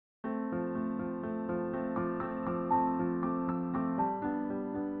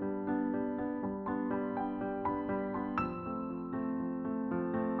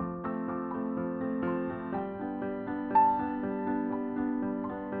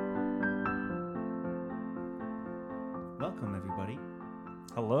welcome everybody.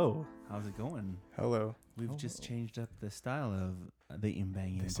 Hello. How's it going? Hello. We've just changed up the style of the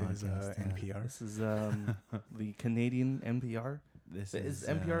Imbanging This podcast. is NPR. This is the Canadian NPR. This Is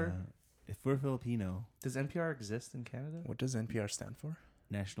NPR if we're Filipino, Does NPR exist in Canada? What does NPR stand for?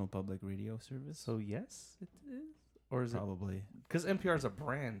 National Public Radio Service. So yes, it is. Or is Probably. it? Because NPR is a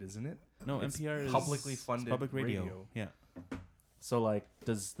brand, isn't it? No, It's NPR is publicly funded public radio. radio. Yeah. So like,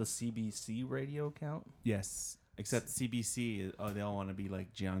 does the CBC radio count? Yes. Except CBC, they all want to be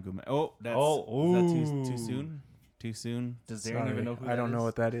like Jiangu. That's Oh, is that too ooh. soon? Too soon? Does Darren even know who I don't know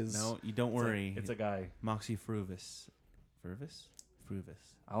what that is. No, you don't worry. It's a guy. Moxie Fruvis. Fruvis?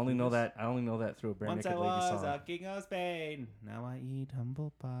 I only know that. I only know that through a Bare Once Naked I Lady was song. a king of Spain. Now I eat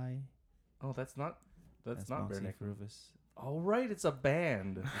humble pie. Oh, that's not. That's not Bare Moxie Naked. Fruvis. Oh right, it's a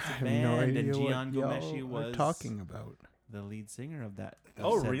band. It's I a have band, no and idea Gian what Gomeshi y'all was are talking about. the lead singer of that.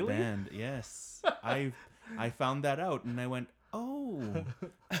 Oh, said really? Band. Yes, I found that out, and I went, "Oh,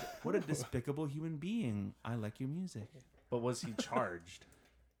 what a despicable human being! I like your music." But was he charged?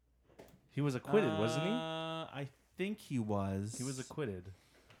 He was acquitted, wasn't he? I think he was. He was acquitted.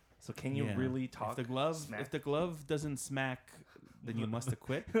 So can you Yeah. really talk? If the glove doesn't smack, then you must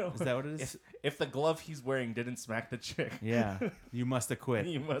acquit. Is that what it is? If the glove he's wearing didn't smack the chick, Yeah, you must acquit.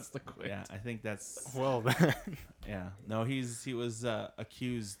 you must acquit. Yeah, I think that's. Well, Yeah, no, he was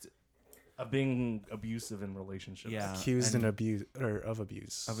accused Of being abusive in relationships. Yeah. accused and- and abuse or of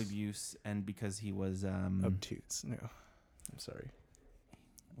abuse. of abuse, and because he was Obtuse. No, I'm sorry.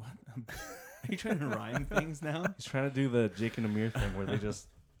 What? Are you trying to rhyme things now? He's trying to do the Jake and Amir thing where they just.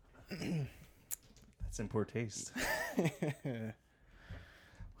 That's in poor taste.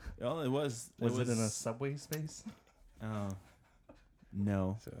 Well, it was. Was it in a subway space? Oh,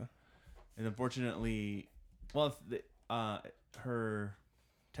 no. So And unfortunately, well, her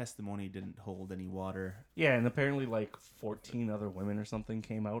testimony didn't hold any water. Yeah, and apparently like 14 other women or something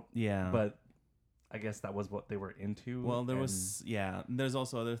came out. Yeah, But I guess that was what they were into. well, there and- was there's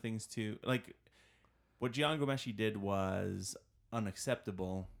also other things too. Like what Gian Gomeshi did was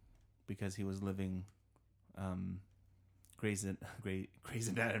unacceptable because he was living Grey's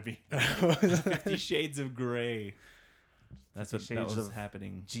Anatomy. 50 Shades of Grey. That's 50 what that Shades was of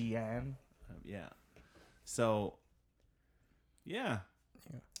happening. Gian. Yeah. So, yeah.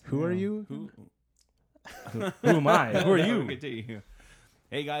 who are you? Who Who am I? Who are We'll you? get to you.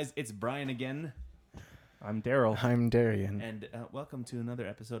 Hey guys, it's Brian again, I'm Daryl. I'm Darian. and welcome to another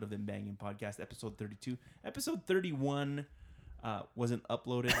episode of the Banging Podcast, episode 32. Episode 31 wasn't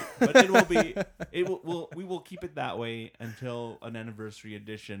uploaded, but it will be. We will keep it that way until an anniversary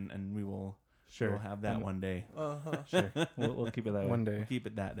edition, and we'll have that one day. Sure. We'll keep it that way. One day. We'll keep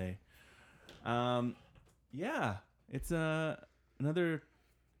it that day. Yeah, it's another.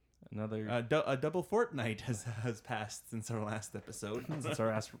 A double fortnight has passed since our last episode, Since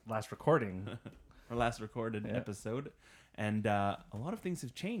our last recording. our last recorded Yeah. episode, and a lot of things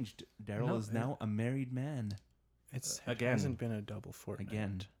have changed. Daryl No, is now a married man It again. hasn't been a double fortnight.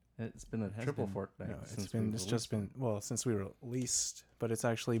 again. It's been a has triple been. fortnight. No, since it's just been since we released, but it's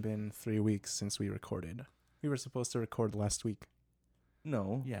actually been 3 weeks since we recorded. We were supposed to record last week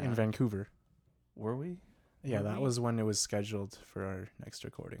No. Yeah, in Vancouver. Were we? Yeah, Were that we? was when it was scheduled for our next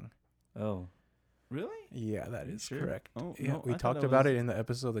recording. Oh. really? Yeah, that is Sure? correct. Oh, Yeah, no, we I thought talked that about was- it in the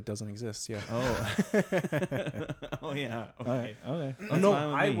episode that doesn't exist. Yeah. Oh, oh yeah. Okay. Okay. That's Oh, no, fine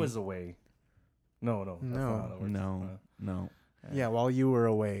with I me. was away. No. That's No. not how that works. No. Yeah, while you were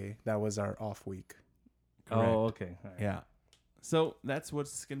away, that was our off week. Oh, okay. All right. Yeah. So that's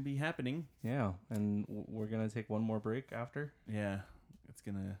what's gonna be happening. Yeah, and we're gonna take one more break after, Yeah, it's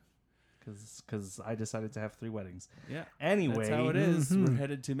gonna. because I decided to have 3 weddings. Yeah. Anyway, That's how it is. Mhm. We're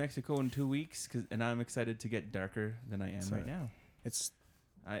headed to Mexico in 2 weeks, and I'm excited to get darker than I am So- right now. It's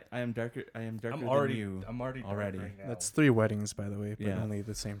I am darker. I am darker I'm already. than you. I'm already. dark already. right now. that's 3 weddings, by the way, but Yeah. only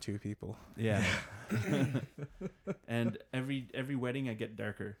the same 2 people. Yeah. And every wedding I get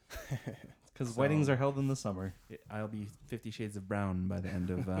darker. because So- weddings are held in the summer. I'll be 50 Shades of Brown by the end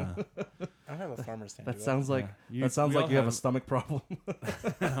of. I have a farmer's stand. That sounds like Yeah. that sounds we like all you have a stomach problem.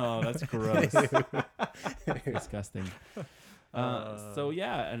 Oh, that's gross. Disgusting. So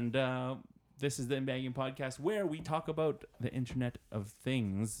yeah, and this is the Imbanging Podcast, where we talk about the Internet of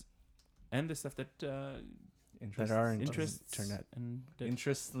Things and the stuff that that are interests internet. and that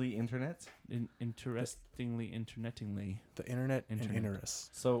Interestly internet. interestingly internetingly. The internet and Internet.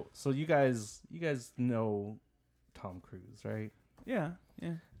 interest. So you guys know Tom Cruise, right? Yeah.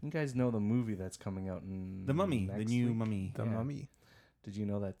 You guys know the movie that's coming out in The Mummy, the next new week? Mummy. The Yeah. mummy. Did you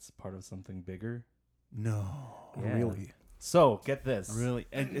know that's part of something bigger? No. Yeah. Really? So get this. Really?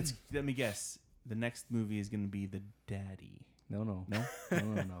 And it's let me guess. the next movie is gonna be the daddy. No. No?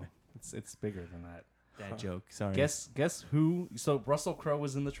 No. It's bigger than that. Dad joke. Sorry. Guess who? So Russell Crowe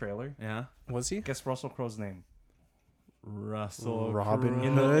was in the trailer. Yeah. Was he? Guess Russell Crowe's name Russell Robin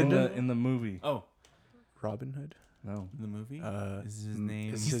Crowe. in the movie. Oh, Robin Hood? No. the movie. Is his m-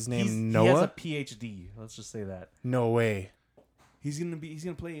 name? is his He name has a Noah? PhD. Let's just say that. No way. He's gonna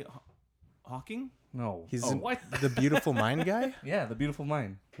play Hawking. No. He's oh, what? the Beautiful Mind guy? Yeah, the Beautiful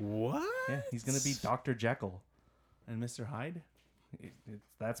Mind. What? Yeah, he's gonna be Dr. Jekyll. And Mr. Hyde.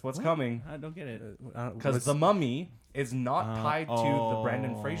 That's what's What? coming. I don't get it. Because the Mummy is not tied to the oh.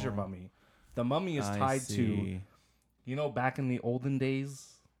 Brandon Fraser Mummy. The Mummy is tied to, back in the olden days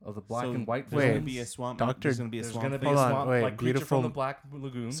of the black and white wait, There's villains. gonna be a swamp. Doctor- There's gonna be a There's swamp. gonna be Hold a on, swamp wait, like Creature Beautiful- from the Black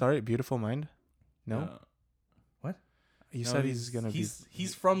Lagoon. Sorry, Beautiful Mind? No? Uh, You no, said he's going to be...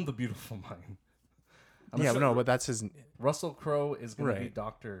 He's from the Beautiful Mind. Yeah, no, but that's his... Russell Crowe is going to be Right.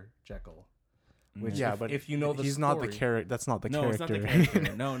 Dr. Jekyll. Which Yeah, if, but if you know the he's story, not the character. That's not the no, it's character. not the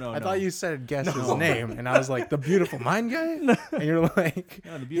character. No. I thought you said guess his No. name, and I was like, the Beautiful Mind guy? And you're like,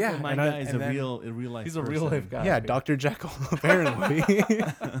 No, the beautiful Yeah, mind and guy is and a then- real life. he's a real person. life guy. yeah, Dr. Jekyll, apparently.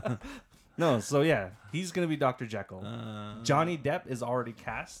 No, so yeah, he's going to be Dr. Jekyll. Johnny Depp is already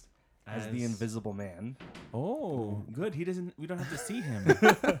cast as the As- Invisible Man. Oh, good. He doesn't. We don't have to see him.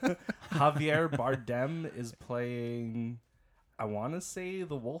 Javier Bardem is playing, I want to say,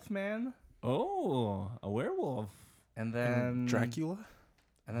 the Wolfman. Oh, a werewolf. And then Dracula?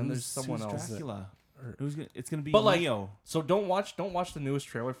 And then there's Who's someone else. Dracula. Who's gonna? It's gonna be But, like, Leo. So don't watch the newest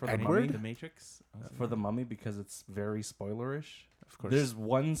trailer for the Edward? Mummy The Matrix. for the Mummy because it's very spoilerish. Of course. There's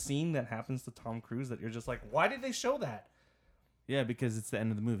one scene that happens to Tom Cruise that you're just like, why did they show that? Yeah, because it's the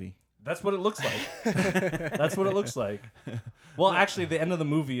end of the movie. That's what it looks like. That's what it looks like. Well, actually, the end of the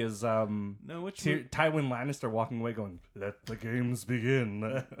movie is No, which Tywin Lannister walking away, going, "Let the games begin."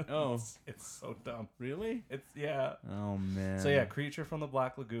 Oh, It's so dumb. really? It's yeah. Oh man. So yeah, Creature from the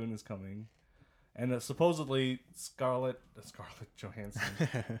Black Lagoon is coming, and supposedly Scarlett Johansson.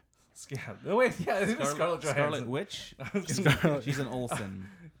 Yeah, no wait, yeah, it is Scarlett Johansson. Scarlet Witch. She's an Olsen.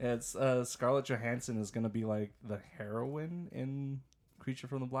 It's Scarlett Johansson is gonna be like the heroine in Creature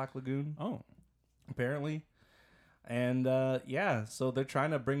from the Black Lagoon, Oh, apparently. And yeah, so they're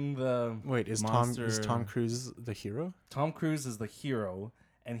trying to bring the Wait, is Monster- Tom Cruise the hero? Tom Cruise is the hero,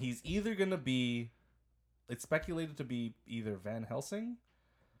 and he's either gonna be, it's speculated to be either Van Helsing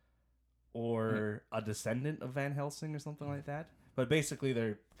or a descendant of Van Helsing or something like that. But basically,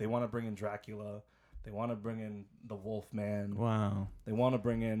 they want to bring in Dracula, they want to bring in the Wolfman, wow. they want to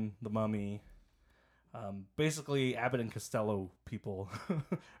bring in the Mummy. Basically, Abbott and Costello people.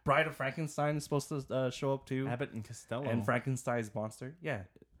 Bride of Frankenstein is supposed to show up too, Abbott and Costello. and Frankenstein's monster. Yeah,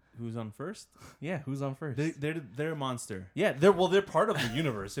 Who's on first? yeah. Who's on first? They're a monster. Yeah, they're part of the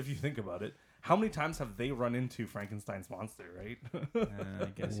universe if you think about it. How many times have they run into Frankenstein's monster, right? I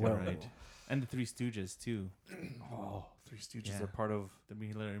guess Well. you're right. And the Three Stooges too. Oh, Three Stooges Yeah. are part of.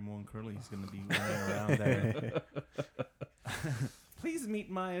 The Larry Moore and Curly's gonna be running around there. Please meet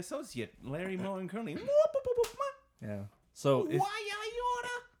my associate, Larry Moore and Curly. Yeah. So Why are you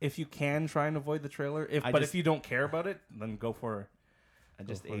order? if you can try and avoid the trailer, But if you don't care about it, then go for. I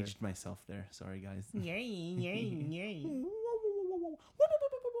just for it. aged myself there. Sorry, guys. Yay!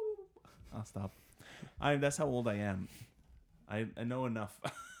 I'll stop. That's how old I am. I know enough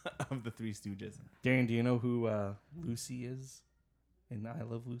of the Three Stooges. Darren, do you know who Lucy is in I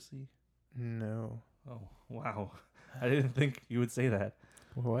Love Lucy? No. Oh wow! I didn't think you would say that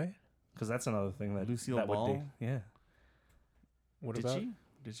What? because that's another thing that Lucille that would Ball? be- yeah. What Did about? she?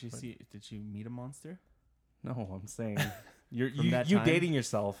 Did she see? Did she meet a monster? No, I'm saying you that you time? dating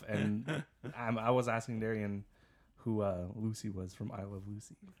yourself, and I was asking Darian who Lucy was from I Love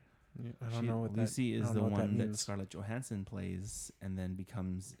Lucy. Yeah, I don't know what Lucy that, I is don't the know what one that means. Scarlett Johansson plays, and then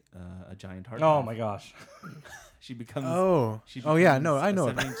becomes a giant heart. Oh valve. my gosh! She becomes. Oh. She Oh yeah, becomes no, I a know.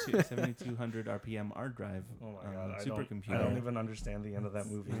 7200 RPM hard drive. Oh my god! Supercomputer. I don't even understand the end of that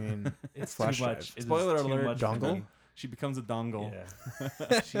movie. I mean, It's flash too much. drive. It is Spoiler too alert, much for dongle? me. She becomes a dongle.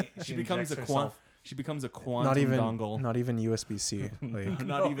 Yeah. She becomes a injects quant. herself. She becomes a quantum not even dongle. USB-C. Like,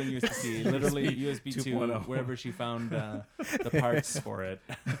 Not even USB-C, literally USB 2, 2.0. wherever she found the parts for it.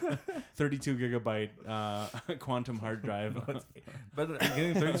 32 gigabyte quantum hard drive. But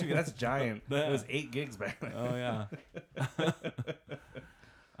getting 32, that's giant. It was 8 gigs back then. Oh yeah.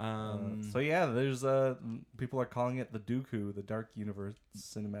 So yeah, there's people are calling it the Dooku, the Dark Universe,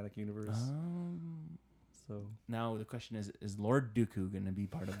 cinematic universe. So Now the question is Lord Dooku going to be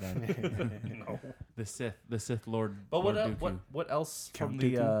part of that? no. The Sith Lord. But Lord what Dooku. what else Count from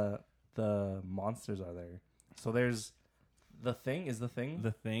Dooku? the monsters are there? So there's The Thing is The Thing.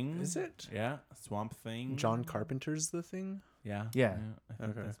 The Thing. Is it? Yeah. Swamp Thing. John Carpenter's The Thing? Yeah. Yeah. I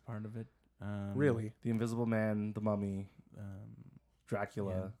think Okay. that's part of it. Really? The Invisible Man, The Mummy,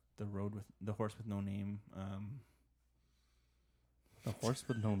 Dracula, Yeah, the horse with no name. The Horse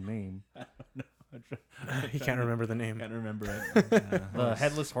with No Name, He can't remember the name. Can't remember it. The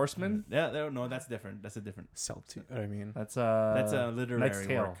Headless Horseman. Yeah, no, that's different. That's a different. I mean, That's That's a Knight's literary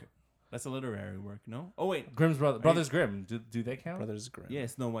Tale. work. That's a literary work. No. Oh wait. Grimm's Brothers Grimm. Do they count? Brothers Grimm. Yeah,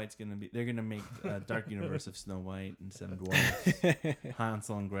 Snow White's gonna be. They're gonna make a dark universe of Snow White and Seven Dwarfs,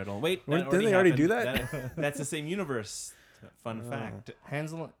 Hansel and Gretel. Wait, that Didn't they already do happened. That's the same universe. Fun fact.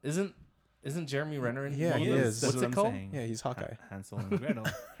 Hansel isn't Jeremy Renner in? Yeah, one of he those? is. That's What's what it I'm called? saying. Yeah, he's Hawkeye. Hansel and Gretel.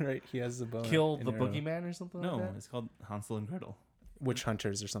 Right? He has the bow. Kill and the arrow. Boogeyman or something No, like that? it's called Hansel and Gretel. Witch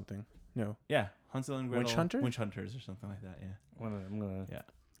Hunters or something. No. Yeah, Hansel and Gretel. Witch Hunter? Witch Hunters or something like that. Yeah. I'm gonna Yeah.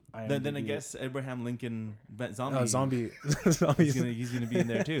 Then I IMDb it. guess Abraham Lincoln zombie. He's gonna be in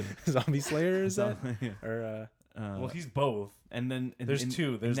there too. Zombie Slayer is that? Yeah. Or Well, he's both. And then There's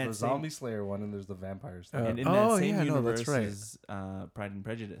two. There's in the that same- Zombie Slayer one, and there's the Vampire Slayer. And in Oh, that same yeah, no, universe that's right. is Pride and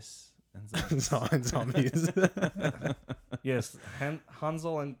Prejudice. And zombies. Yes,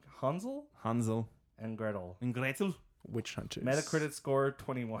 Hansel and Hansel Gretel. and Gretel. Witch Hunters. Metacritic score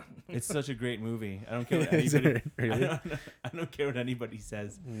 21. It's such a great movie. I don't care what Is anybody. it really? I don't care what anybody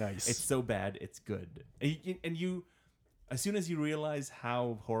says. Nice. It's so bad, it's good. And you, as soon as you realize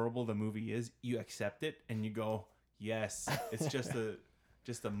how horrible the movie is, you accept it and you go, "Yes, it's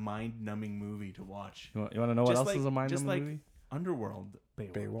just a mind-numbing movie to watch." You want to know what Just else like- is a mind just like movie? Underworld.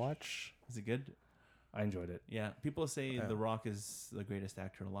 Baywatch. Is it good? I enjoyed it. Yeah, people say Yeah. The Rock is the greatest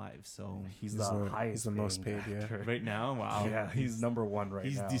actor alive. So He's the highest. He's the most paying paid, yeah. actor. right now, wow, Yeah, he's number one right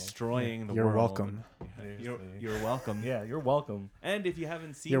he's now. destroying the You're world. welcome. You're welcome. Yeah, you're welcome. And if you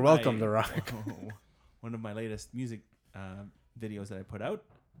haven't seen, You're welcome, The Rock. one of my latest music videos that I put out.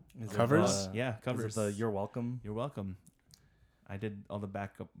 Is it, Covers? Yeah, Is covers. it the You're Welcome? You're welcome. I did all the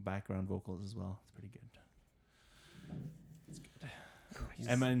background vocals as well. It's pretty good.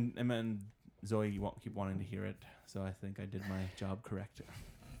 Emma and Zoe won't keep wanting to hear it, so I think I did my job correct.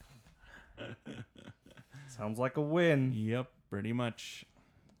 Sounds like a win. Yep, pretty much.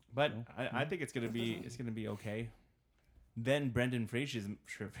 But Well, I think it's gonna be okay. Then Brendan Fraser's mummy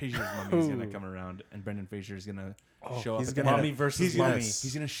is gonna Ooh. come around, and Brendan Fraser is gonna Oh, show up. he's at the gonna- end. Mummy versus He's gonna, Mummy. Yes.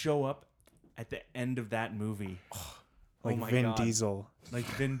 he's gonna show up at the end of that movie, Like oh my Vin God. Diesel. like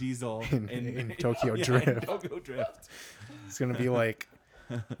Vin Diesel In Tokyo yeah, Drift. In Tokyo Drift. It's gonna be like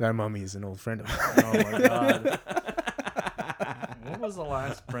that mummy's an old friend of mine. Oh my god. What was the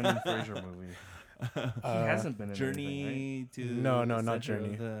last Brendan Fraser movie? He hasn't been in Journey anything, to No, the not center of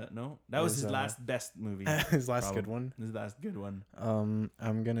Journey. no, that was was, his last best movie. His last Probably. good one. His last good one.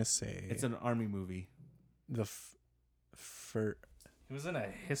 I'm gonna say It's an army movie. the right? He was in a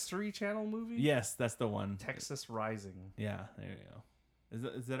History Channel movie? Yes, that's the one. Texas Rising. Yeah, there you go.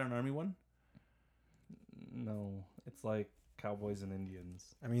 Is that an army one? No, it's like Cowboys and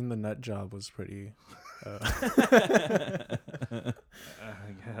Indians. I mean the nut job was pretty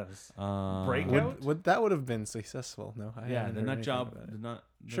I guess. Breakout? would that would have been successful. No, I Yeah, haven't the heard nut anything job. about The it. nut.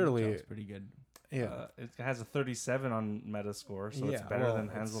 Surely- Nut job's pretty good. Yeah. It has a 37 on Metascore, so it's Yeah, better well, than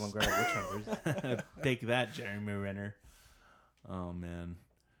Hansel and Gretel Witch Hunters. Take that, Jeremy Renner. Oh man.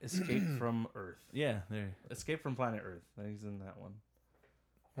 Escape from Earth. Yeah, there. Escape from Planet Earth. He's in that one.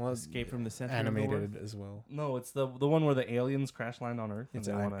 Well, Escape from the center. animated as well. No, it's the one where the aliens crash land on Earth. And It's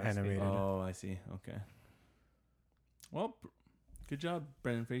they wanna escape. animated. Oh, I see. Okay. Well, good job,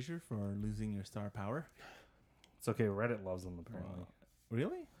 Brendan Fraser, for losing your star power. It's okay. Reddit loves him apparently.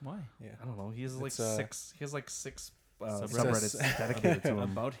 Really? Why? Yeah. I don't know. He has like It's, six. He has like six Subreddits. subreddits dedicated to him.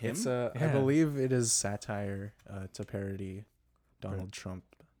 About him? It's Yeah. I believe it is satire to parody Donald Trump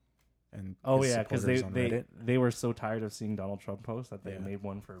and Oh his yeah, because supporters on Reddit. they were so tired of seeing Donald Trump post that they Yeah. made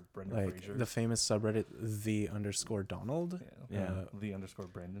one for Brendan Like Fraser. the famous subreddit _Donald. Yeah. The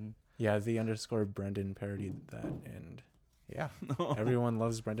 _ Brendan. Yeah, the _ Brendan parodied that, and yeah, everyone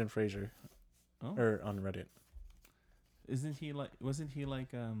loves Brendan Fraser. Oh. Or on Reddit. Wasn't he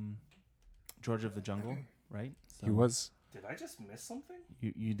like George of the Jungle, right? So He was. Did I just miss something?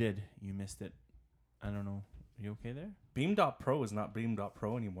 You did. You missed it. I don't know. Are you okay there? Beam.pro is not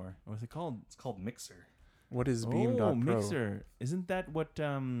Beam.pro anymore. What's it called? It's called Mixer. What is Beam.pro? Mixer. Isn't that what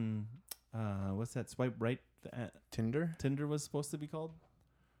what's that swipe right Tinder? Tinder was supposed to be called?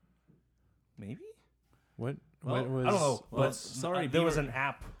 Maybe? What? Well, what was? I don't know. well, But sorry, there was Beamer- an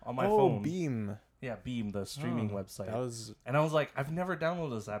app on my oh, phone. Beam. Yeah, Beam, the streaming Oh, website. That was And I was like, I've never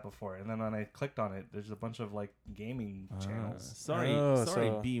downloaded this app before. And then when I clicked on it, there's a bunch of like gaming channels. Sorry, Oh, sorry,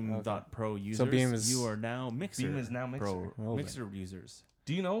 so- Beam.pro users. So Beam is- you are now Mixer. Beam is now Mixer. Pro, Well, Mixer users.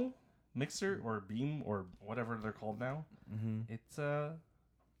 Do you know Mixer or Beam or whatever they're called now? Mm-hmm. It's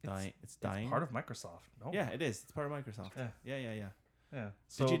It's dying. part of Microsoft. No. Yeah, it is. It's part of Microsoft. Yeah. Yeah. Yeah.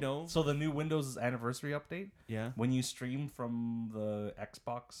 Did you know? So the new Windows anniversary update, Yeah. when you stream from the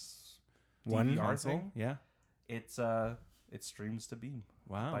Xbox One DVR Console? thing, Yeah. it streams to Beam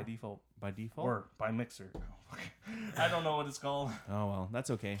Wow. by default By default. or by Mixer. I don't know what it's called. Oh well, that's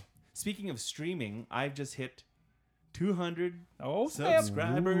okay. Speaking of streaming, I've just hit 200 Oh,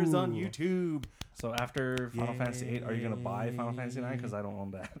 subscribers on Ooh. YouTube. So after Final Fantasy 8, are you gonna buy Final Fantasy 9? Because I don't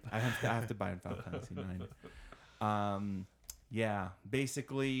own that. I have to buy Final Fantasy 9. Yeah.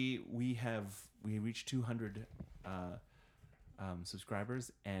 Basically, we reached 200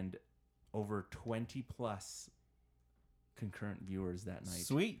 subscribers and over 20 plus concurrent viewers that night.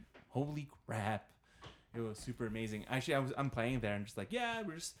 Sweet. Holy crap! It was super amazing. Actually, I'm playing there and just like, yeah,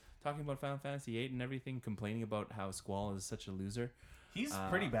 we're just talking about Final Fantasy 8 and everything, complaining about how Squall is such a loser. He's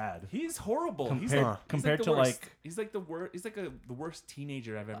pretty bad. He's horrible. Compared the to worst. like He's like the worst. He's like the worst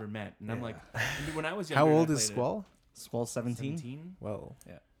teenager I've ever met. And I'm Yeah. like, I mean, when I was How younger, old I is played it. Squall? Squall 17. 17? Well,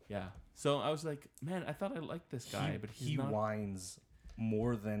 Yeah. So I was like, man, I thought I liked this guy, but he's he not. whines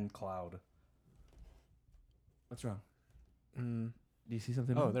more than Cloud. What's wrong? mm, Do you see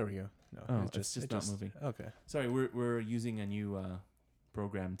something? oh, there we go. No, Oh, it it's just not moving. Okay. Sorry, we're using a new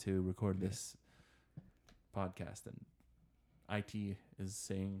program to record this podcast, and IT is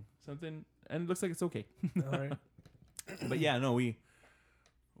saying something, and it looks like it's okay. All right. But yeah, no,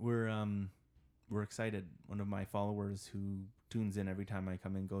 we're excited. One of my followers who tunes in every time I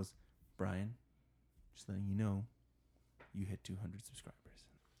come in goes, Brian, just letting you know, you hit 200 subscribers,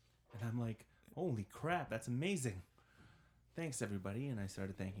 and I'm like, holy crap, that's amazing. Thanks everybody, and I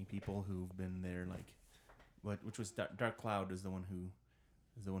started thanking people who've been there, like, which was Dark Cloud is the one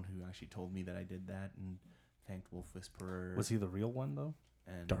who actually told me that I did that, and thanked Wolf Whisperer. Was he the real one though?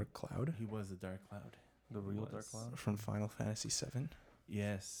 and Dark Cloud He was the Dark Cloud. The real Was. Dark Cloud. from Final Fantasy 7.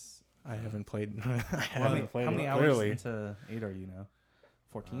 Yes. I haven't played. I How haven't played many it, hours clearly. into 8 are you now?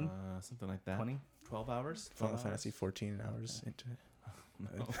 14? Something like that. 20? 12 hours. 12 Final hours? Fantasy 14 hours into it.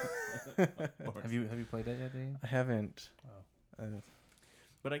 No. Have you played that yet, Dane? I haven't. Oh.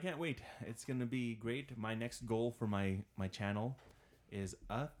 But I can't wait. It's gonna be great. My next goal for my channel is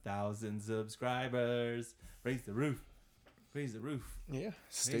 1,000 subscribers. Raise the roof. Raise the roof. Yeah,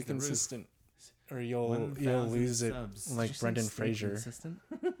 stay the roof. consistent, or you'll 1,000 lose it subs. Did like you say Brendan stay Fraser. Consistent?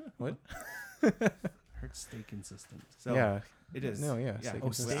 What? Heard stay consistent. So Yeah. it is. No, yeah, Yeah. stay Oh,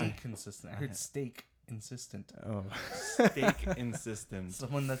 consistent. stay consistent. I I heard have- steak insistent. Oh. Steak insistent.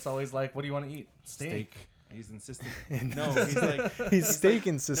 Someone that's always like, what do you want to eat? Steak. He's insistent. No, he's like He's steak like,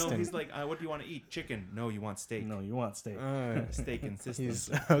 insistent. No, he's like, what do you want to eat? Chicken. No, you want steak. No, you want steak. Steak insistent. He's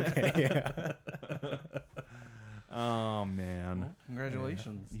okay. Yeah. Oh man. Well,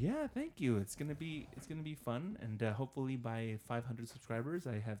 congratulations. Yeah, thank you. It's gonna be fun, and hopefully by 500 subscribers,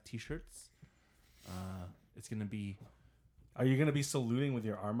 I have T-shirts. It's gonna be Are you going to be saluting with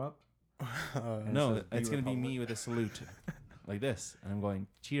your arm up? And no, it says, it's "Be gonna be Republic." me with a salute, like this, and I'm going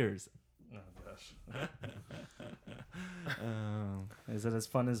cheers. Oh, gosh. Um, Is it as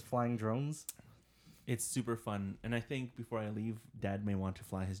fun as flying drones? it's super fun, and I think before I leave, Dad may want to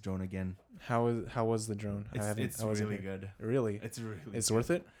fly his drone again. How was the drone? It's I wasn't really here. good. Really? It's really. It's good.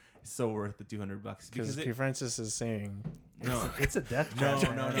 worth it? It's so worth the $200 Because because P. Francis is saying no. It's a death No,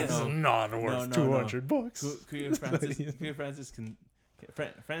 trap. no, man. no, it's no. not No, worth no, $200. Queen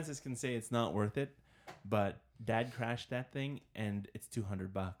Francis can say it's not worth it, but Dad crashed that thing and it's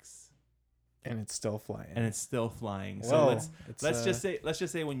 $200 And it's still flying. and it's still flying. So Well, let's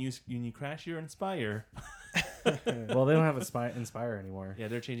just say when you crash your Inspire, Well, they don't have Inspire anymore. yeah,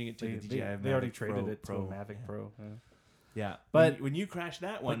 they're changing it to the DJI. They already Mavic traded it Pro. to a Mavic Yeah. Pro. Yeah. Yeah, But- when you crash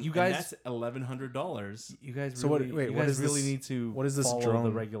that one, you and guys- that's $1,100. You guys So what- really, wait, you what guys is this- really need to what is this follow the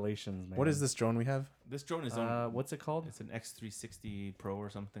drone? regulations, man. What is this drone we have? This drone is on. What's it called? It's an X360 Pro or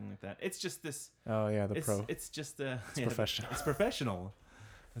something like that. It's just this. Oh yeah, the it's, Pro. It's just It's professional. It's professional.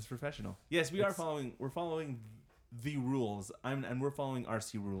 It's professional. Yes, we are It's- following. We're following the rules. And we're following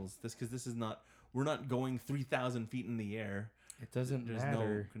RC rules. This is not. We're not going 3,000 feet in the air. It doesn't There's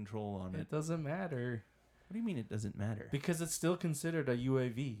matter. no control on it. It doesn't matter What do you mean it doesn't matter? because it's still considered a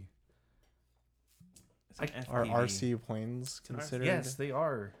UAV. It's an Are FPV. RC planes an RC. considered? Yes, they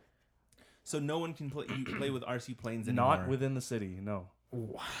are. So no one can play with RC planes anymore. Not within the city. No,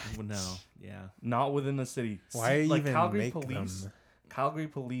 What? Well, no. Yeah. not within the city. Why like even Calgary make police? them? Calgary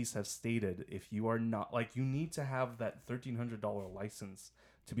police have stated if you are not like you need to have that $1,300 license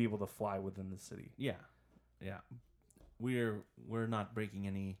to be able to fly within the city. Yeah. We're not breaking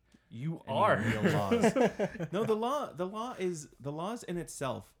any Real laws. No, the laws in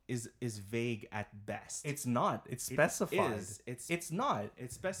itself is vague at best. It's not. It's specified. It's not.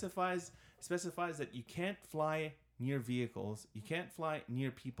 It specifies that you can't fly near vehicles, you can't fly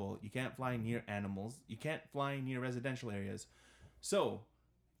near people, you can't fly near animals, you can't fly near residential areas. So,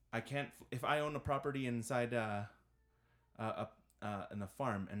 I can't if I own a property inside in a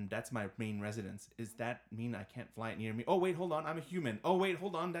farm and that's my main residence. Does that mean I can't fly it near me? Oh wait, hold on, I'm a human. Oh wait,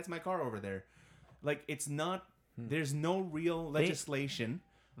 hold on, that's my car over there. Like it's not. There's no real legislation.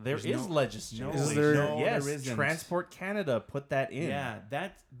 There is legislation. No, yes, there isn't. Transport Canada put that in. Yeah,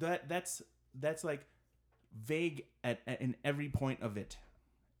 that's like vague in every point of it.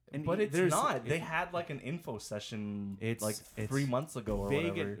 And but it's not. They had like an info session it's 3 months ago or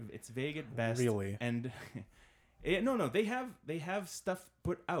vague whatever. It's vague at best. Really? And no, they have stuff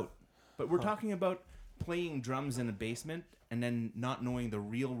put out. But we're talking about playing drums in a basement and then not knowing the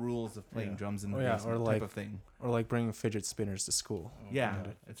real rules of playing drums in the basement type of thing. Or like bringing fidget spinners to school. Yeah.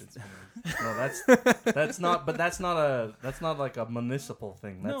 No, that's not. But that's not like a municipal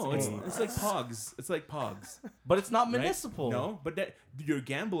thing. That's it's like Pogs. It's like Pogs. But it's not Right? municipal. No, but you're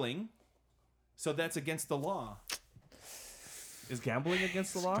gambling, so that's against the law. Is gambling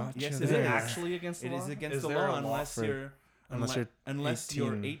against the law? Gotcha Yes, Is it it is. actually against the law? It is against Is the there law a unless for- you're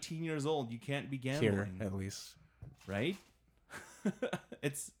 18. 18 years old. You can't be Here, gambling, at least. right?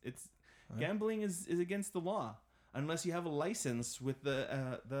 it's gambling is against the law unless you have a license with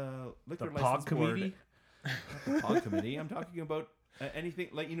the liquor The license POG committee? board. The POG committee. I'm talking about anything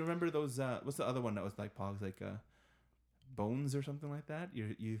like remember those what's the other one that was like POGs like bones or something like that.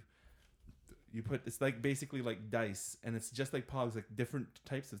 You put it's like basically like dice and it's just like POGs like different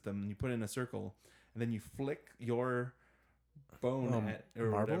types of them and you put in a circle and then you flick your bone or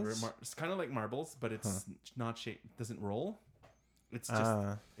marbles? whatever. It's kind of like marbles, but it's not shaped. Doesn't roll. It's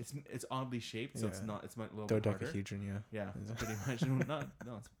just it's oddly shaped, so it's not. It's a little bit harder. Dodecahedron, yeah. Yeah, it's pretty much it's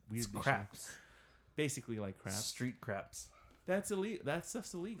weirdly It's shaped. craps. Basically like craps. Street craps. That's illegal. That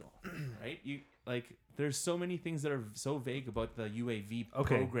stuff's illegal, right? You like. There's so many things that are so vague about the UAV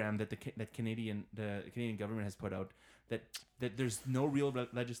program that the Canadian government has put out that there's no real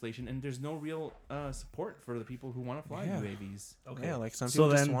legislation and there's no real support for the people who want to fly UAVs. Okay. Yeah, like some So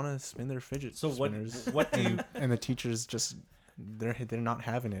people just then- want to spin their fidget So spinners. what do you? And the teachers just they're not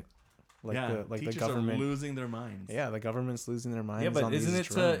having it. Like the teachers government are losing their minds. Yeah, the government's losing their minds. Yeah, but on isn't these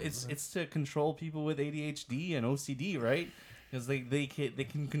it drones. it's to control people with ADHD and OCD, right? Because they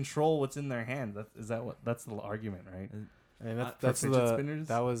can control what's in their hand. That's the argument, right? I mean, for that's fidget the spinners?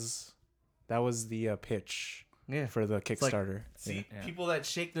 that was the pitch Yeah. for the like, Kickstarter. See, Yeah. people that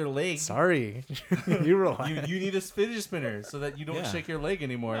shake their leg. Sorry, you relax. You need a fidget spinner so that you don't Yeah. shake your leg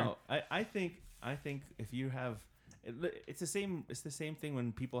anymore. No, I think if you have, it's the same thing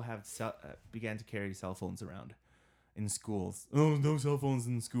when people have began to carry cell phones around in schools. Oh, no cell phones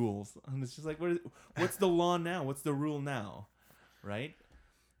in schools, and it's just like what's the law now? What's the rule now, right?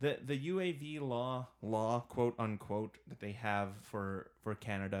 The UAV law quote unquote that they have for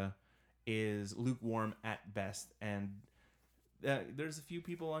Canada is lukewarm at best, and there's a few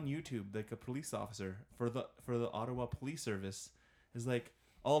people on YouTube, like a police officer for the Ottawa Police Service, is like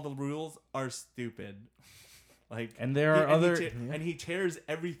all the rules are stupid. Like, And there are other and he tears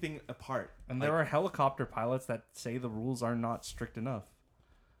everything apart. and there are helicopter pilots that say the rules are not strict enough.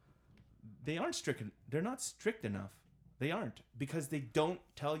 They aren't strict. They're not strict enough. They aren't because they don't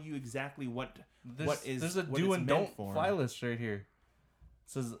tell you exactly what There's a what do it's and meant don't for. fly list right here.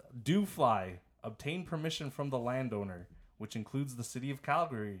 It says do fly. Obtain permission from the landowner, which includes the city of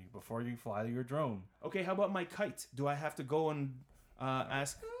Calgary, before you fly your drone. Okay, how about my kite? Do I have to go and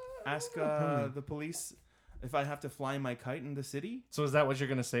ask the police if I have to fly my kite in the city? So is that what you're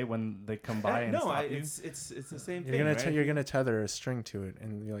gonna say when they come by and stop you? it's the same You're thing. gonna right? you're gonna tether a string to it,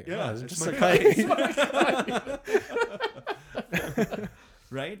 and you're like, Yeah, oh, it's it's just my a kite.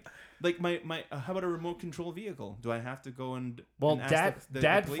 Right? Like my how about a remote control vehicle? Do I have to go and Well, and ask Dad the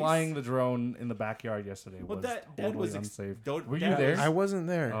Dad police? flying the drone in the backyard yesterday Well, was Dad totally was unsafe. Dad Were you there? I wasn't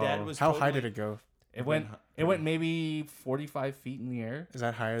there. Oh. Dad was How high totally- did it go? It went maybe 45 feet in the air. Is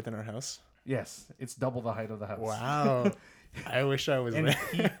that higher than our house? Yes, it's double the height of the house. Wow. I wish I was And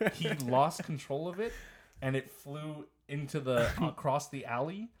there. he lost control of it, and it flew into the across the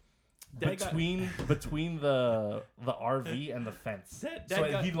alley Dad got- between the RV and the fence. Dad So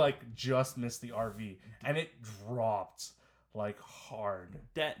got- he like just missed the RV, and it dropped like hard.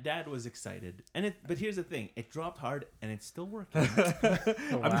 Dad was excited, but here's the thing: it dropped hard, and it's still working.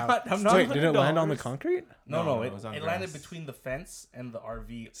 I'm not. Wait, did it land on the $100. concrete? No, it was on it grass. landed between the fence and the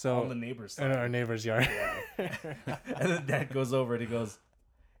RV So on the neighbor's in side. our neighbor's yard. And then Dad goes over and he goes,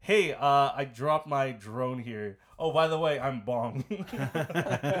 "Hey, I dropped my drone here. Oh, by the way, I'm Bong."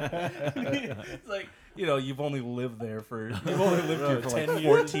 It's like, you've only lived here for like 10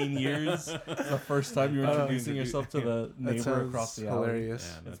 14 years. It's the first time you're introducing yourself to the That neighbor sounds across the alley. hilarious.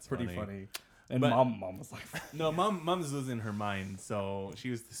 Yeah, It's that's pretty funny. And But- mom was like, No, mom's losing her mind. So she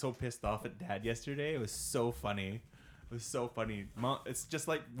was so pissed off at Dad yesterday. It was so funny. It was so funny. Mom, it's just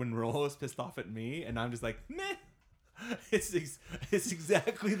like when Rolo was pissed off at me, and I'm just like, meh. It's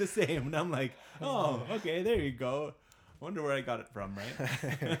exactly the same, and I'm like, oh, okay, there you go. Wonder where I got it from,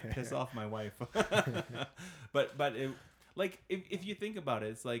 right? Piss off my wife. but it, like if you think about it,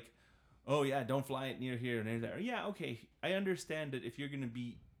 it's like, oh yeah, don't fly it near here and near there. Yeah, okay, I understand it if you're gonna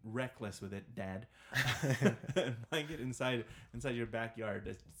be reckless with it, Dad. Flying it inside your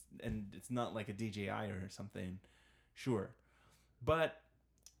backyard, and it's not like a DJI or something. Sure, but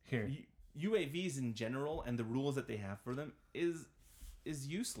here. UAVs in general and the rules that they have for them is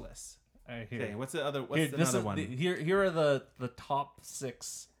useless. Okay, what's the other? What's another one? Here are the top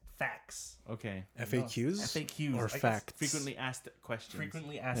 6 facts. Okay, FAQs? FAQs Or I guess facts? frequently asked questions.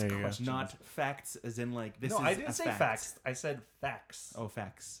 Frequently asked There you go. questions. Not facts, as in like this. No, is I didn't a say fact. facts. I said facts. Oh,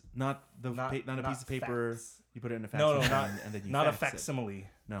 facts. Not not a Not piece of paper. facts. You put it in a fax No, machine not and then you not a fax it. facsimile.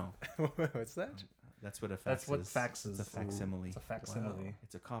 No, What's that? that's what a fax That's what is. fax is. It's a facsimile. It's a facsimile. Wow.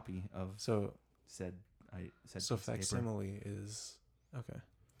 It's a copy of So said piece so of paper. facsimile is okay.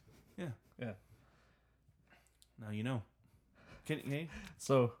 Yeah. Yeah. Now you know. Okay.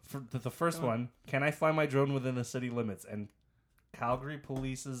 So for the first one, can I fly my drone within the city limits? And Calgary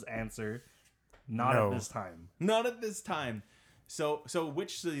Police's answer, not No. at this time. Not at this time. So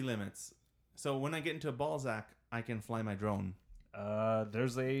which city limits? So when I get into Balzac, I can fly my drone.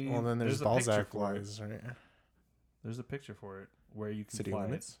 There's a Well, then there's a picture Balzac for it. laws, right? There's a picture for it where you can City fly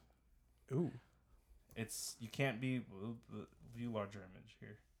limits. Ooh. You can't be view larger image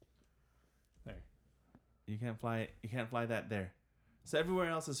here. There. You can't fly that there. So everywhere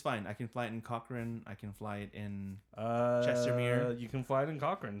else is fine. I can fly it in Cochrane. I can fly it in Chestermere. You can fly it in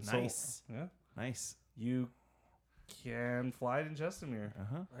Cochrane. Nice. So, yeah. Nice. You can fly it in Chestermere.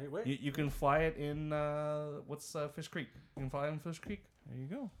 Wait. You can fly it in what's Fish Creek. You can fly it in Fish Creek. There you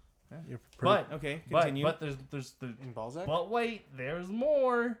go. You're But Okay, but continue. but there's in Balzac. but wait, there's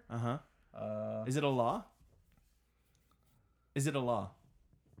more. Is it a law? Is it a law?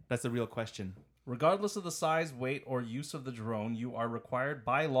 That's the real question. Regardless of the size, weight, or use of the drone, you are required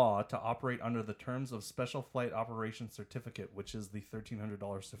by law to operate under the terms of Special Flight Operations Certificate, which is the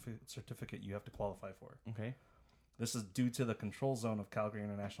 $1,300 certificate you have to qualify for. Okay. This is due to the control zone of Calgary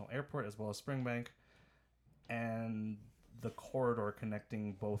International Airport as well as Springbank and the corridor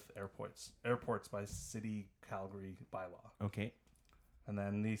connecting both airports by City Calgary bylaw. Okay. And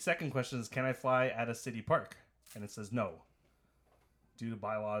then the second question is, can I fly at a city park? And it says no. Due to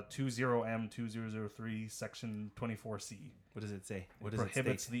bylaw 20M2003 section 24C. What does it say? What It does it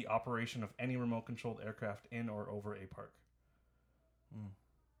prohibits state? the operation of any remote controlled aircraft in or over a park.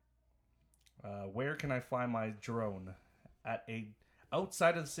 Where can I fly my drone? At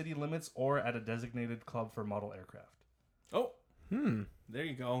outside of the city limits or at a designated club for model aircraft. Oh, there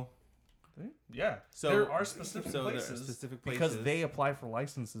you go. Yeah. So there are specific there are places, specific because places. they apply for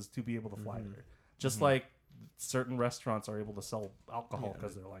licenses to be able to fly there. Just like certain restaurants are able to sell alcohol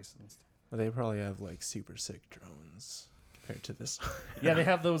because they're licensed. They probably have like super sick drones compared to this. Yeah, they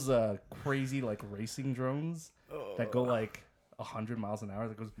have those crazy like racing drones that go like 100 miles an hour.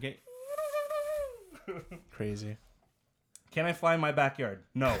 That goes. Okay. Crazy. Can I fly in my backyard?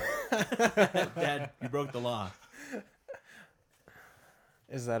 No. Dad, you broke the law.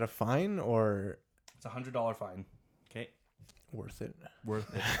 Is that a fine or It's $100 fine. Okay. worth it?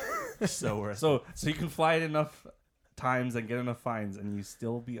 Worth it. So worth it. So you can fly it enough times and get enough fines, and you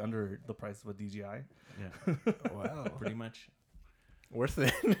still be under the price of a DJI. Yeah. Wow. Pretty much. Worth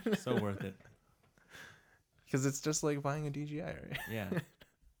it. So worth it. Because it's just like buying a DJI, right? Yeah.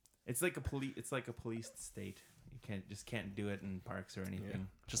 It's like a policed state. You can't do it in parks or anything.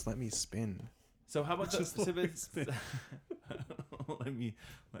 Just let me spin. So how about Just let me spin. let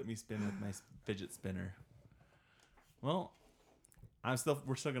me spin with my fidget spinner. Well,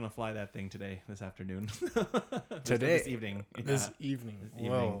 we're still gonna fly that thing this afternoon. This evening. This evening.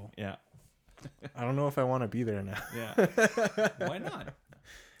 Evening. Whoa. Yeah. I don't know if I want to be there now. Yeah. Why not?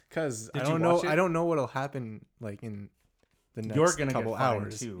 Because Did I you don't know. watch it? I don't know what'll happen like in the next You're gonna couple get fined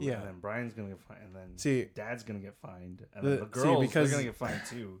hours. too. Yeah. And then Brian's gonna get fined. And then See, Dad's gonna get fined. And the- then the see, girls, because- they're gonna get fined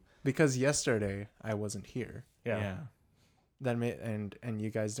too. because yesterday I wasn't here. Yeah. That and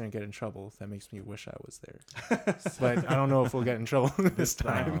you guys didn't get in trouble. That makes me wish I was there. But I don't know if we'll get in trouble this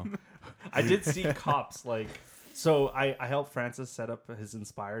time. I did see cops like. So I helped Francis set up his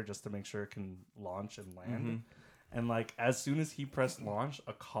Inspire just to make sure it can launch and land. Mm-hmm. And like as soon as he pressed launch,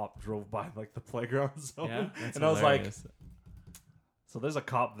 a cop drove by like the playground zone. Yeah, that's and I was like, hilarious. so there's a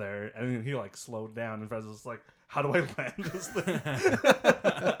cop there, and then he like slowed down, and Francis was like, how do I land this thing?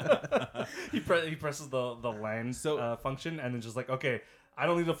 he presses the land function, and then just like, okay, I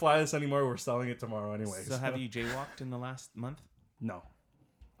don't need to fly this anymore. We're selling it tomorrow anyway. So have you jaywalked in the last month? No,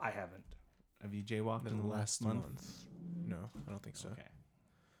 I haven't. Have you jaywalked in In the last month? No, I don't think so. Okay.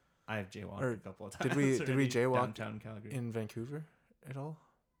 I have jaywalked Or a couple of times. did we already jaywalk downtown Calgary? in Vancouver at all?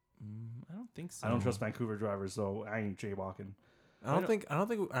 I don't think so. I don't trust Vancouver drivers, so I ain't jaywalking. I don't think I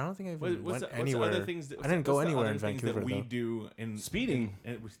even went anywhere. Other things that, I didn't go what's the anywhere other in things Vancouver that we though. do in Speeding.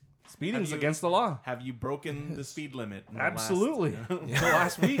 Speeding's Have you- against the law. Have you broken the speed limit? in the Absolutely. last- The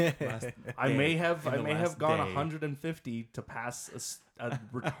last week, I day, may have in the last have gone day. 150 to pass a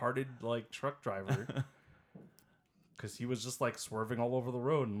retarded like truck driver because he was just like swerving all over the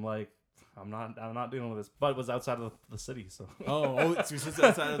road and like I'm not dealing with this. But it was outside of the city, so It's just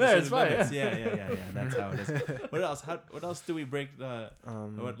outside of the Yeah, city it's fine, limits. Yeah. That's how it is. What else? What else do we break?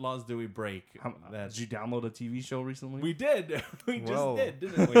 What laws do we break? did you download a TV show recently? We did. We Well, just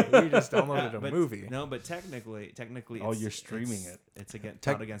did, didn't we? we just downloaded a But- movie. No, but technically, Oh, you're streaming it. It's against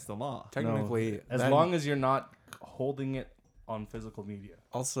Tec- not against the law. Technically, as long as you're not holding it on physical media.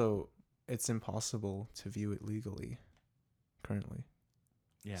 also it's impossible to view it legally currently.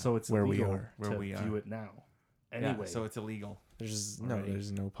 Yeah. So it's Where we illegal are. Where to we view are. it now. yeah, Anyway, so it's illegal. Already.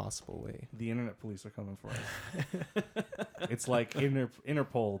 There's no possible way. the internet police are coming for us. It's like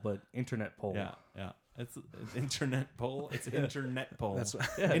Interpol, but internet poll. Yeah. It's internet poll. It's internet poll. That's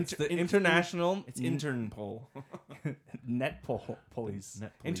Yeah, it's the international. It's intern poll. net poll police.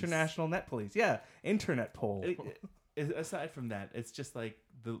 Net police. International net police. Yeah, internet poll. Aside from that, it's just like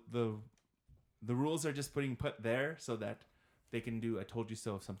the rules are just put there so that they can do "I told you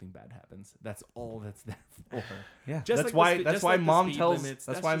so" if something bad happens. That's all that's there for. Yeah, Just that's like why. the That's just why like the mom speed tells. limits,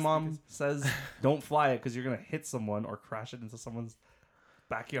 That's that's why just mom because- says, "Don't fly it because you're gonna hit someone or crash it into someone's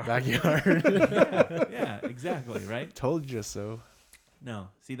backyard." Yeah, exactly, right? Told you so. No,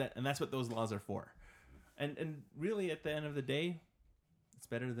 see that, and that's what those laws are for. And really, at the end of the day, it's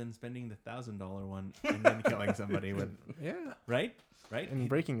better than spending the $1,000 one and then killing somebody with, Yeah. right? And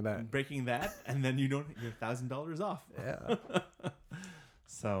breaking that. Breaking that, and then you're $1,000 off. Yeah.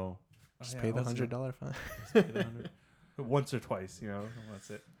 So Just pay the $100 fine. just pay the 100. once or twice. That's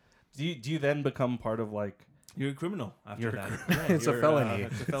it. Do you then become part of like? You're a criminal after You're a that. It's a felony.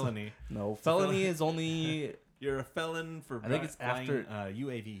 It's a felony. No, felony is only You're a felon for I think it's flying, after-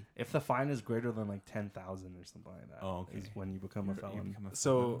 UAV. if the fine is greater than like 10,000 or something like that. Oh, okay. Is when you become a felon, become a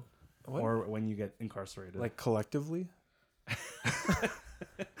So, what? or when you get incarcerated. Like collectively?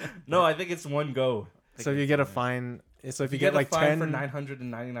 no, I think it's one go. So if you get a fine, so if you get get like a fine 10 for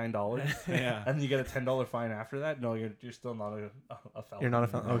 $999, Yeah. and you get a $10 fine after that, no, you're still not a felon. You're not a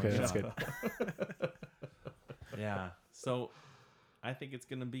felon. Okay, No. that's good. Yeah. So I think it's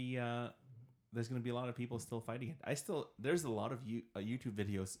gonna be there's gonna be a lot of people still fighting it. There's a lot of YouTube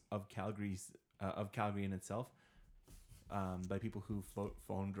videos of Calgary in itself, by people who float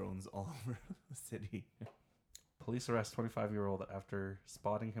phone drones all over the city. Police arrest 25-year-old after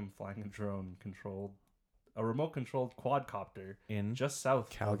spotting him flying a remote-controlled quadcopter In just south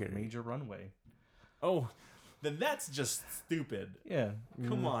Calgary. of major runway. oh, then that's just stupid. Yeah,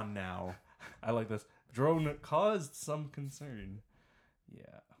 Come on now. I like this. Drone caused some concern.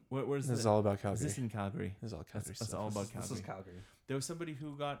 Yeah. Where's This is the- all about Is Calgary. this in Calgary? This is all Calgary That's stuff. all about This is Calgary. Calgary. There was somebody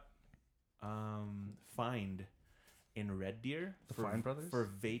who got fined in Red Deer The Fine Brothers? for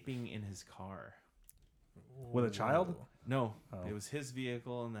vaping in his car. With a child? No, Oh. it was his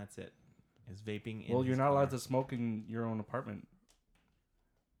vehicle, and that's it. His vaping. Well, you're not allowed to smoke in your own apartment.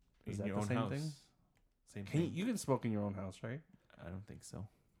 Is in that your the own same house. thing? Same Can thing. you can smoke in your own house, right? I don't think so.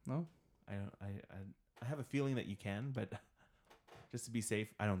 No. I don't. I have a feeling that you can, but just to be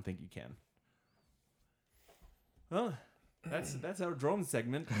safe, I don't think you can. Well, that's our drone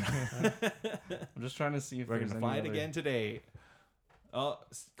segment. I'm just trying to see if We're there's gonna any fight other- again today. Oh,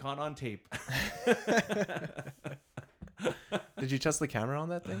 caught on tape. Did you test the camera on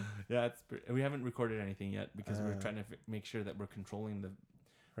that thing? Yeah, we haven't recorded anything yet because we're trying to make sure that we're controlling the.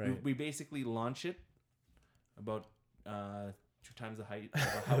 Right. We basically launch it about 2 times the height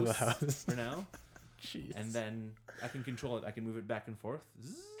of a The house house. for now, Jeez. And then I can control it. I can move it back and forth,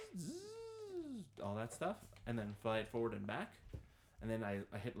 zzz, zzz, all that stuff, and then fly it forward and back. And then I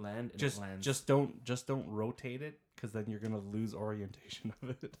hit land, and it lands. Just don't rotate it, because then you're gonna lose orientation of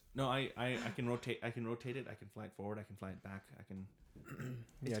it. No, I can rotate. I can rotate it. I can fly it forward. I can fly it back. I can.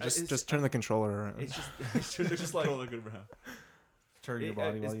 Yeah, just turn the controller around. It's just like around. Turn your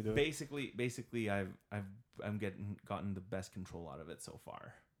body while you do it. Basically, I've gotten the best control out of it so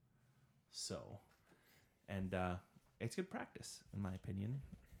far. So, and it's good practice in my opinion.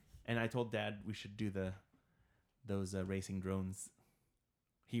 And I told Dad we should do those racing drones.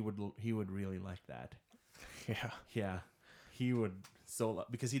 He would really like that. Yeah, he would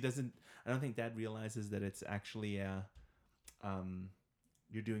because he doesn't. I don't think Dad realizes that it's actually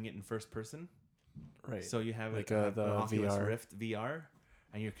you're doing it in first person. Right. So you have like the Oculus VR. Rift VR,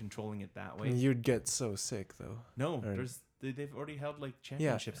 and you're controlling it that way. You'd get so sick though. No, Or- they've already held like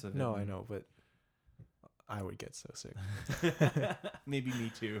championships of it. No, I know, but I would get so sick. Maybe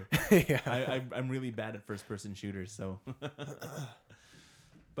me too. Yeah. I'm really bad at first person shooters, so.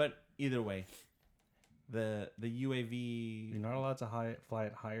 But either way, the UAV. You're not allowed to fly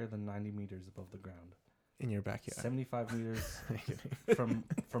it higher than 90 meters above the ground. In your backyard. 75 meters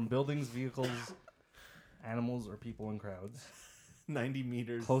from buildings, vehicles, animals, or people in crowds. 90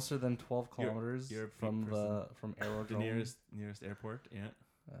 meters. Closer than 12 kilometers you're a from person. from The aerodrome. nearest airport. Yeah.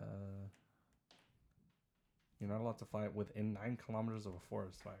 You're not allowed to fly it within 9 kilometers of a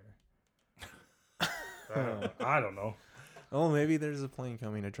forest fire. I don't know. Oh, maybe there's a plane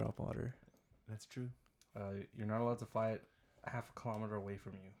coming to drop water. That's true. You're not allowed to fly it half a kilometer away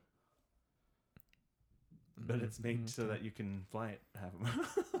from you. But it's made so that you can fly it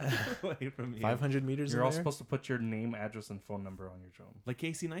half away from you. 500 meters. You're in also there? supposed to put your name, address, and phone number on your drone. Like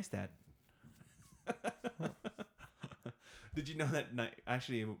Casey Neistat. Did you know that?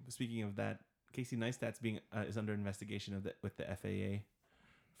 Actually, speaking of that, Casey Neistat's is under investigation with the FAA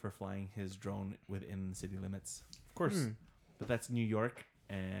for flying his drone within city limits. Of course. But that's New York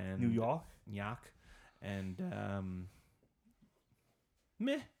and New York? York, and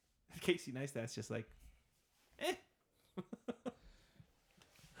meh. Casey Neistat's just like, eh.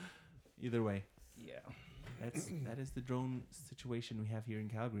 Either way, Yeah. that is the drone situation we have here in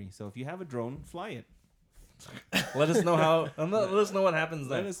Calgary. So if you have a drone, fly it. Let us know let us know what happens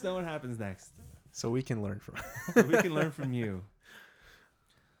Let next. us know what happens next. So we can learn from. We can learn from you.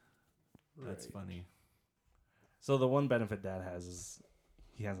 That's Right. funny. So the one benefit Dad has is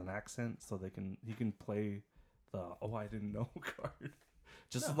he has an accent, so he can play the I didn't know card.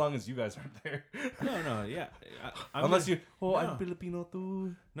 Just as long as you guys aren't there. No, yeah. Unless I'm I'm Filipino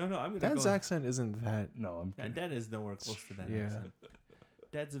too. No, I'm gonna Dad's go. accent isn't that. No, I'm Yeah, Dad is nowhere close to that Yeah. accent.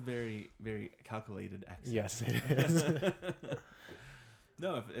 Dad's a very, very calculated accent. Yes, it is.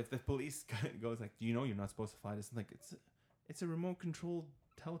 No, if the police goes like, "Do you know you're not supposed to fly this?" I'm like, it's a remote controlled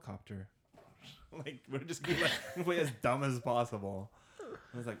helicopter. Like, we're just gonna play as dumb as possible.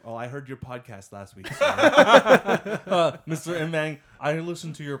 I was like, "Oh, I heard your podcast last week." So. Mr. Mbang, I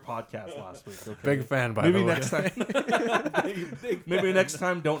listened to your podcast last week. Okay? Big fan, by Maybe the way. next time. Big Maybe fan. next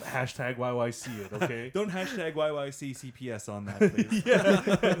time, don't hashtag YYC it. Okay. Don't hashtag YYC CPS on that, please.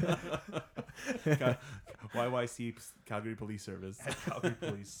 YYC Calgary Police Service. Calgary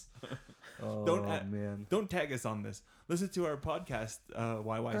Police. Oh Don't man. Don't tag us on this. Listen to our podcast,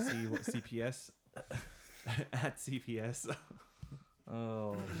 YYC CPS at CPS.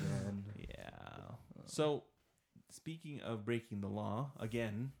 Oh man. Yeah. So, speaking of breaking the law,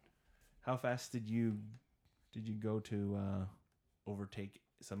 again, how fast did you go to overtake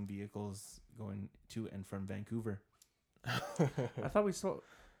some vehicles going to and from Vancouver? I thought we spoke.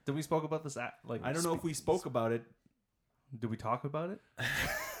 Did we spoke about this? I don't know if we spoke about it. Did we talk about it?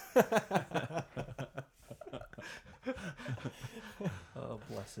 Oh,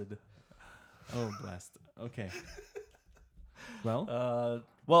 blessed. Oh, blessed. Okay.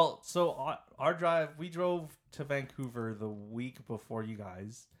 Well, So our drive, we drove to Vancouver the week before you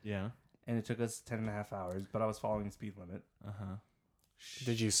guys, yeah. and it took us 10.5 hours. But I was following the speed limit.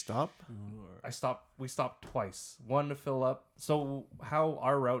 Did you stop? We stopped twice. One to fill up. So how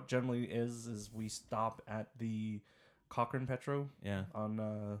our route generally is we stop at the Cochrane Petro Yeah.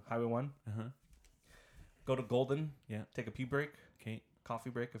 on Highway 1. Go to Golden. Yeah. Take a pee break, Okay. coffee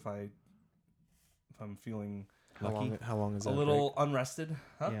break if I'm feeling How long is a that little unrested.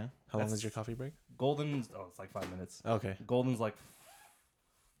 Huh? Yeah. How long is that's- your coffee break? Golden's it's like 5 minutes. Okay. Golden's like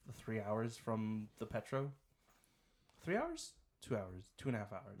 3 hours from the Petro. 3 hours? 2 hours.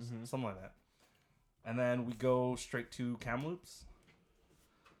 2.5 hours. Something like that. And then we go straight to Kamloops.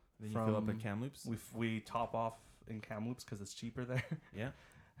 Then you fill up at Kamloops. We top off in Kamloops because it's cheaper there. Yeah.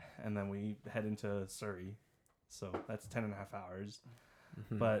 and then we head into Surrey. So that's 10.5 hours.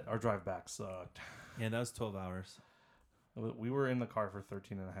 Mhm. But our drive back sucked. Yeah, that was 12 hours. We were in the car for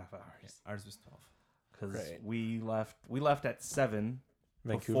 13.5 hours. Yeah, ours was 12. Because Right. we left at 7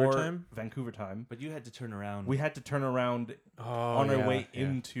 Vancouver before time. Vancouver time. But you had to turn around. We had to turn around Oh, on our way yeah.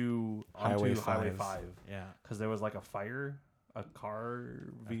 onto Highway Highway 5. 5 Yeah. because there was like a fire, a car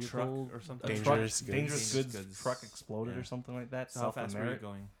A vehicle truck or something. Dangerous goods. dangerous goods Goods. truck exploded Yeah. or something like that. So how South fast were you America.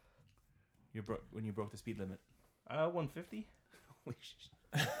 going? When you broke the speed limit. 150.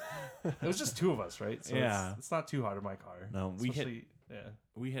 It was just two of us, right? So Yeah. it's not too hard in my car. No, we hit Especially- yeah.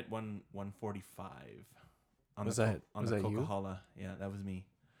 we hit 145 on Was the that- on was the that you? Coca-Cola. Yeah, that was me.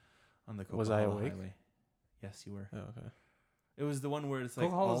 On the Coca-Cola Was I awake? highway. Yes, you were. Oh, okay. It was the one where it's like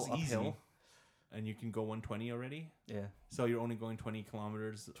Coca-Cola's all uphill, easy. and you can go 120 already. Yeah. So you're only going 20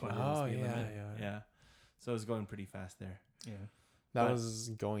 kilometers. over the Oh, speed yeah, limit. yeah. Yeah. So it was going pretty fast there. Yeah. That But- was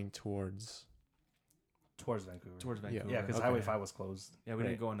going towards. Towards Vancouver. Towards Yeah. Vancouver. Yeah, because Okay. Highway 5 was closed. Yeah, we Right.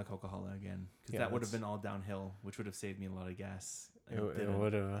 didn't go on the Coca-Cola again because Yeah, that would have that's- been all downhill, which would have saved me a lot of gas. It, and it didn't.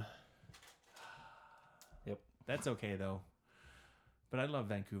 would have. That's okay though. But I love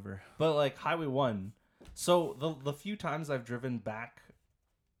Vancouver. But like Highway 1. So the few times I've driven back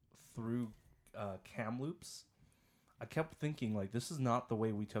through Kamloops, I kept thinking like this is not the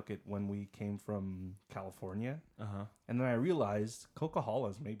way we took it when we came from California. Uh huh. And then I realized Coca-Cola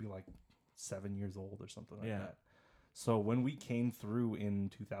is maybe like 7 years old or something like Yeah. that. So when we came through in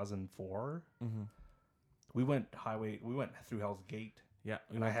 2004, Mm-hmm. we went through Hell's Gate, Yeah.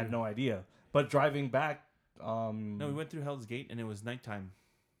 we and I went had through- no idea. But driving back, No, we went through Hell's Gate and it was nighttime.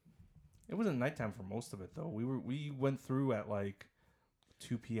 it wasn't nighttime for most of it though. We went through at like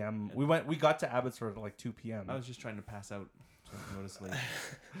 2 p.m. We got to Abbotsford at like 2 p.m. I was just trying to pass out so I could go to sleep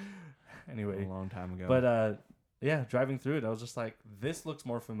Anyway, a long time ago. but yeah, driving through it, I was just like, this looks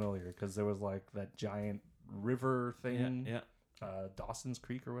more familiar because there was like that giant river yeah, thing, yeah. Dawson's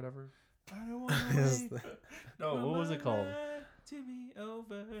Creek or whatever. I don't want Is to wait No, for what was my it called? life to be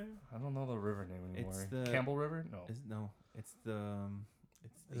over. I don't know the river name anymore. It's the- Campbell River? No. It's the.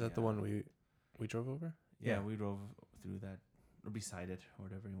 Is that the one we drove over? Yeah, Yeah. we drove through that or beside it or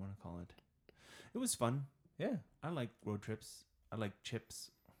whatever you want to call it. It was fun. Yeah. I like road trips. I like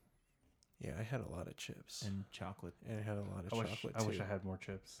chips Yeah, I had a lot of chips, and chocolate and I had a lot of I chocolate wish too. I had more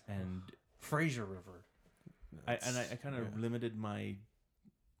chips. and Fraser River. I That's- kind of yeah. limited my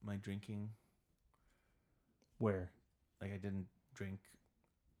drinking. Where? Like I didn't drink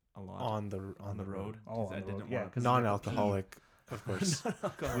a lot on the road. Oh, 'cause on I the didn't road. Yeah, want 'cause non-alcoholic, of course.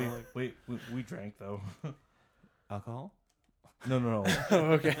 We drank though. alcohol. No.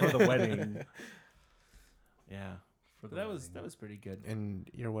 Okay. For the wedding. Yeah, For the that wedding. was pretty good. And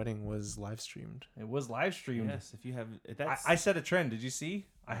your wedding was live streamed. It was live streamed. Yes, if you have that's I set a trend. Did you see?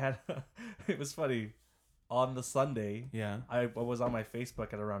 I had. It was funny. On the Sunday, yeah. I was on my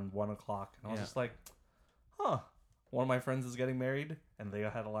Facebook at around 1 o'clock, and I was Yeah. just like, "Huh." One of my friends is getting married, and they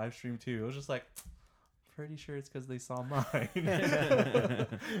had a live stream too. I was just like, "Pretty sure it's because they saw mine." And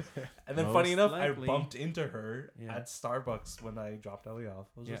then, Most funny enough, likely. I bumped into her Yeah. at Starbucks when I dropped Ellie off.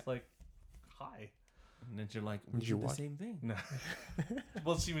 I was Yeah. just like, "Hi." And then you're like, we Did you did the watch- same thing. No.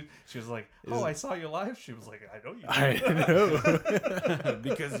 Well, she was like, Is "Oh, it- I saw your live." She was like, "I know you." I did." know.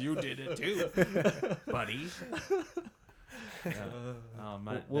 Because you did it too, buddy. Yeah. Oh,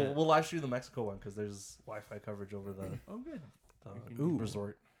 man, We'll live stream the Mexico one because there's Wi-Fi coverage over the oh, good. You can- Ooh.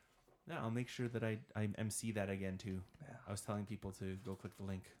 resort. Yeah, I'll make sure that I MC that again too. Yeah. I was telling people to go click the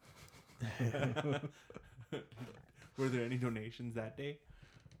link. Were there any donations that day?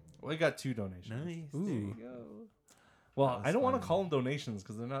 We got 2 donations. Nice. Ooh. There you go. Well, That was I don't want fun. to call them donations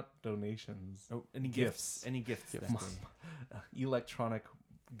because they're not donations. Oh, any Gifts. gifts? Any gifts that Gifts. day? Electronic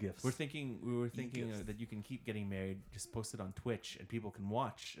gifts. We were thinking gifts. that you can keep getting married. Just post it on Twitch, and people can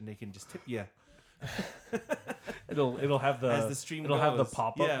watch, and they can just tip you It'll have the as the stream it'll have the goes.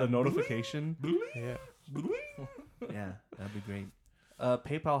 pop up, Yeah. the notification. Yeah. Yeah, that'd be great.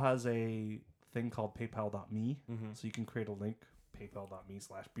 PayPal has a thing called PayPal.me, Mm-hmm. so you can create a link,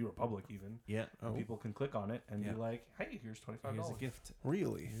 PayPal.me/BeRepublic even. Yeah. Oh, People can click on it and Yeah. be like, "Hey, here's $25." Here's a gift.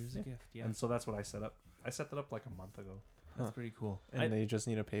 really? Here's a Yeah. gift. Yeah, And so that's what I set up. I set that up like a month ago. that's Huh. pretty cool. And they just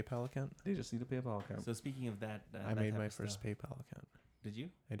need a PayPal account? They just need a PayPal account. So speaking of that, I that made type my of first stuff- PayPal account. Did you?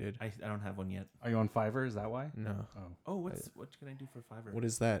 I did. I don't have one yet. Are you on Fiverr? Is that why? No. Oh. Oh, what can I do for Fiverr? What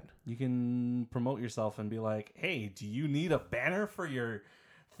is that? You can promote yourself and be like, "Hey, do you need a banner for your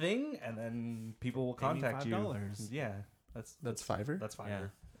thing?" And then people will Pay me contact you. $5. Yeah, that's Fiverr? that's Fiverr.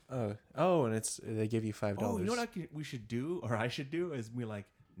 Oh, and they give you $5. Oh, you know what we should do, or I should do, is we like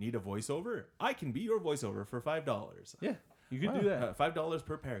need a voiceover. I can be your voiceover for $5. Yeah. You could do that. $5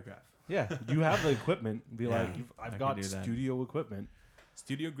 per paragraph. Yeah, you have the equipment. Be Yeah, like, I I've could got do that. studio equipment.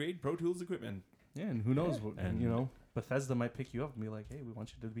 Studio grade Pro Tools equipment. Yeah, and who knows? Yeah. And you know, Bethesda might pick you up and be like, "Hey, we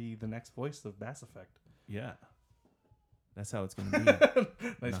want you to be the next voice of Mass Effect." Yeah. That's how it's going to be.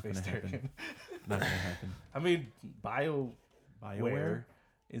 Nice Not face, gonna happen. Taryn. Not going to happen. I mean, BioWare BioWare.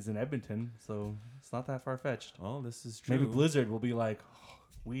 is in Edmonton, so it's not that far fetched. Oh, this is true. Maybe Blizzard will be like,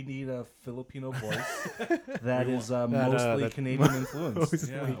 we need a Filipino voice that We is mostly that- Canadian influenced.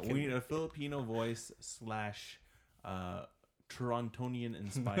 Yeah, we need a Filipino voice / Torontonian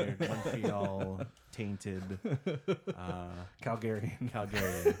inspired, Montreal tainted, Calgarian.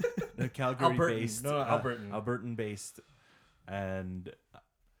 Calgary, the Calgary based, No, Albertan. Albertan based, and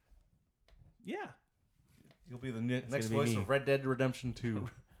yeah, You'll be the next gonna be voice me. of Red Dead Redemption 2.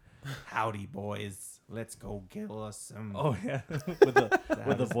 howdy boys, let's go kill us some. Oh yeah,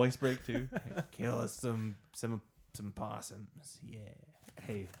 with the voice break too. Kill us some possums. Yeah,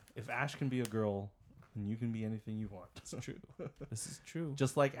 Hey, if Ash can be a girl, then you can be anything you want. it's true. This is true.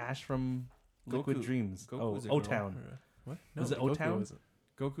 Just like Ash from Liquid Goku. Dreams. Goku's a O girl. Town. What? Was it Goku O-Town? wasn't.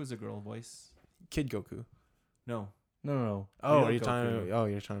 Goku's a girl voice. Kid Goku. No, No. Oh, Real you're Goku. talking. Oh,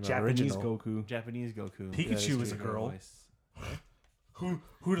 you're talking about Japanese original. Goku. Japanese Goku. Pikachu Yeah, is a that's girl. Voice.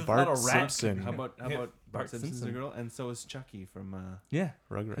 Who'd have Bart thought a rat? Simpson. could How be- about Yeah, Bart Simpson's a Simpson. girl, and so is Chucky from Yeah,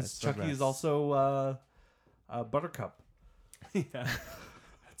 Rugrats. because Chucky is Rugrats. also Buttercup. yeah.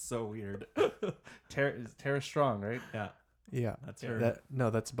 That's so weird. Tara Strong, right? Yeah, Yeah. that's her.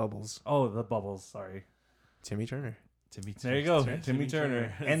 That's Bubbles. Oh, the Bubbles. Sorry. Timmy Turner. Timmy. There you go, Timmy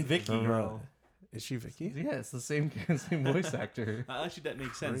Turner. And Vicky. No, no. Girl. Is she Vicky? Yeah, it's the same voice actor. Actually, that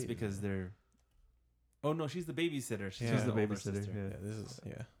makes sense Great. because they're. Oh no, she's the babysitter. She's Yeah. She's the older babysitter. sister. Yeah. This is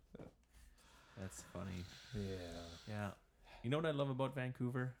That's funny. Yeah. Yeah. You know what I love about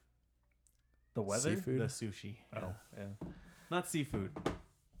Vancouver? The weather. Seafood? The sushi. Oh, yeah. Not seafood.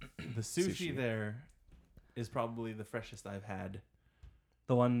 The sushi Sushi. there is probably the freshest I've had.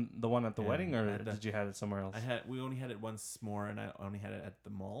 The one at the Yeah, wedding, or at the- did you have it somewhere else? We only had it once more, and I only had it at the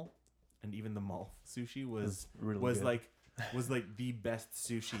mall, and even the mall sushi was really good. like the best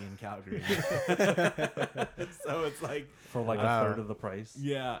sushi in Calgary. So it's like, for like Wow. a third of the price.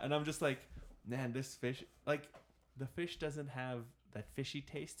 yeah, and I'm just like, man, this fish, like, the fish doesn't have that fishy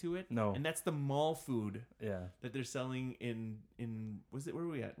taste to it. No. And that's the mall food Yeah. that they're selling in was it, where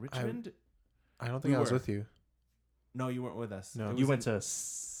were we at? Richmond? I don't think We I was were. with you. No, you weren't with us. No. It You was went in- to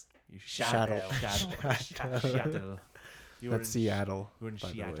you Shadow. Shadow. You were That's in Seattle. We were in by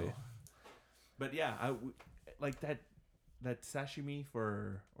the Seattle. way. But yeah, like that sashimi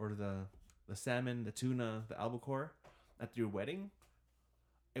or the salmon, the tuna, the albacore at your wedding.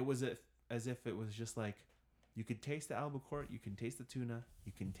 It was as if it was just like you could taste the albacore, you can taste the tuna,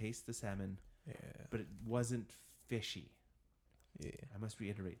 you can taste the salmon, Yeah. but it wasn't fishy. Yeah. I must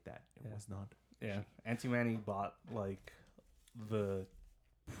reiterate that it Yeah. was not. Yeah. Auntie Manny bought like the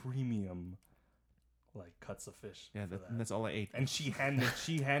premium like cuts of fish. Yeah, for and that's all I ate. and she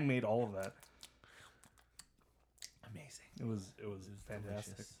handmade all of that. Amazing. It was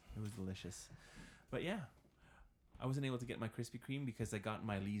fantastic. Delicious. It was delicious. But yeah, I wasn't able to get my Krispy Kreme because I got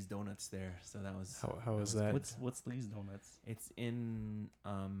my Lee's Donuts there. So that was How was that? What's Lee's Donuts? It's in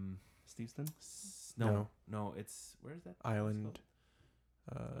Steveston? no, it's where is that? Island.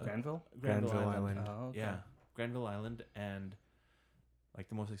 Granville? Granville Island. Oh, okay. Yeah, Granville Island, and like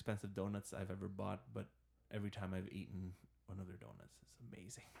the most expensive donuts I've ever bought. But every time I've eaten one of their donuts, it's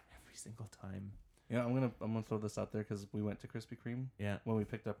amazing every single time. Yeah, I'm gonna throw this out there because we went to Krispy Kreme Yeah, when we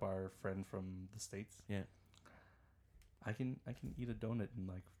picked up our friend from the States. Yeah. I can eat a donut in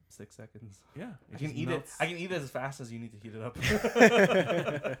like 6 seconds. yeah. I can eat it. I can eat it as fast as you need to heat it up.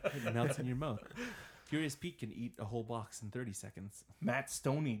 It melts in your mouth. Curious Pete can eat a whole box in 30 seconds. Matt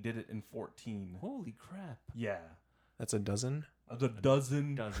Stoney did it in 14. Holy crap! Yeah. That's a dozen. The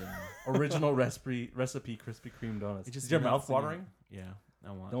dozen original recipe Krispy Kreme donuts. It just Is your melts mouth in your- watering? Yeah,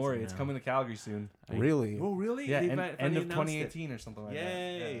 I want. Don't some worry, it's now. coming to Calgary soon. Really? Oh, really? Yeah, They end finally of announced it. 2018 or something like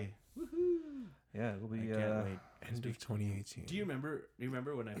Yay! Woohoo! that. Yeah, it'll I be. can't wait. End of 2018. Do you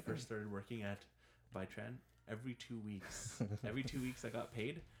remember when I first started working at Bytran? Every 2 weeks, I got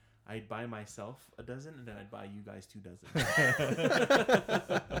paid. I'd buy myself a dozen, and then I'd buy you guys 2 dozen.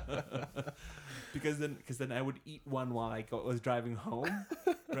 because then I would eat one while I was driving home,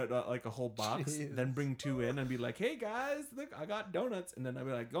 like a whole box. Jeez. Then bring 2 in and be like, "Hey guys, look, I got donuts." And then I'd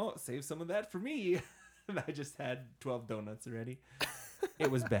be like, "Oh, save some of that for me." And I just had 12 donuts already. It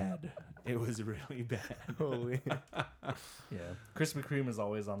was bad. It was really bad. Holy. Yeah, Krispy Kreme is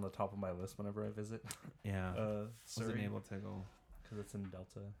always on the top of my list whenever I visit. Yeah. Surrey. Wasn't able to go. because it's in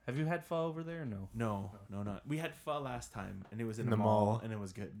Delta. Have you had pho over there? No. No, not. We had pho last time, and it was in In the the mall, mall. and it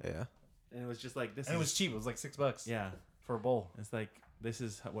was good. Yeah. And it was just like this. And it was cheap. It was like $6. Yeah, For a bowl. it's like this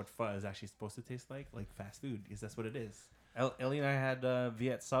is what pho is actually supposed to taste like fast food, because that's what it is. Ellie and I had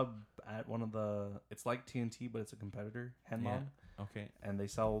Viet Sub at one of the. It's like TNT, but it's a competitor, Henlong, Okay, and they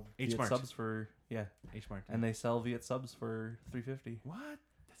sell H Viet Mart. Subs for H Mart. and they sell Viet Subs for $3.50. What?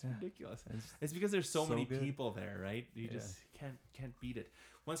 That's Yeah. ridiculous. It's because there's so many good. people there, right? You Yeah. just can't beat it.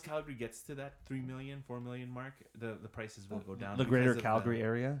 Once Calgary gets to that 3 million, 4 million mark, the prices will go down. The because greater of Calgary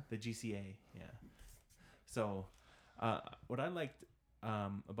area. the GCA, yeah. So, what I liked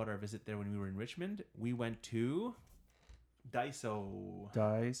about our visit there when we were in Richmond, we went to Daiso.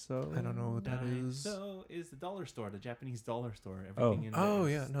 Daiso. I don't know what that is. Daiso is the dollar store, the Japanese dollar store. Oh. Everything in there Oh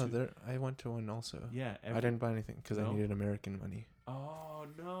is yeah, no, two- there. I went to one also. Yeah, I didn't buy anything because No? I needed American money. Oh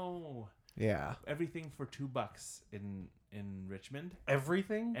no! Yeah. Everything for $2 in Richmond.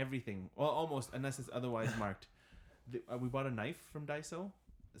 Everything. Everything. Well, almost, unless it's otherwise marked. We bought a knife from Daiso.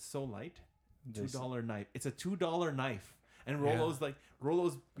 It's so light. $2 knife. It's a $2 knife. And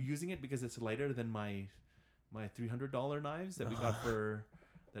Rolo's using it because it's lighter than my $300 knives that we got for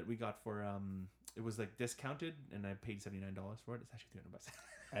it was like discounted, and I paid $79 for it. It's actually $300.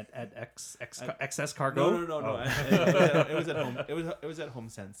 At excess cargo. No. Oh. It was at home. It was at Home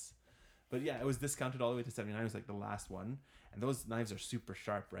Sense. But yeah, it was discounted all the way to $79. It was like the last one. And those knives are super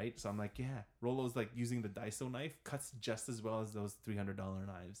sharp, right? So I'm like, yeah, Rolo's like using the Daiso knife, cuts just as well as those $300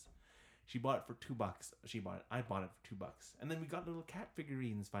 knives. She bought it for $2. I bought it for $2. And then we got little cat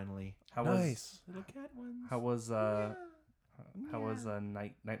figurines finally. Nice. Little cat ones. How was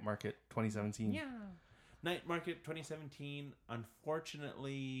Night Market 2017? Yeah. Night Market 2017.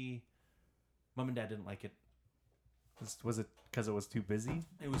 Unfortunately, Mom and Dad didn't like it. Was it because it was too busy?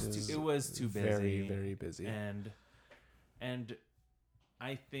 It was too busy. Very, very busy. And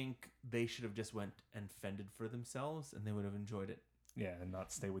I think they should have just went and fended for themselves, and they would have enjoyed it. Yeah, and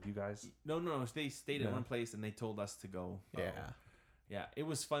not stay with you guys. No. They stayed at one place, and they told us to go. Yeah. Yeah, it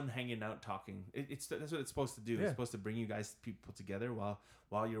was fun hanging out, talking. That's what it's supposed to do. Yeah. It's supposed to bring you guys, people together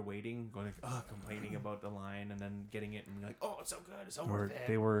while you're waiting, going like, complaining about the line, and then getting it, and you're like, oh, it's so good, it's so worth it.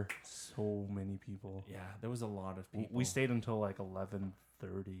 They were so many people. Yeah, there was a lot of people. We stayed until like 11:30,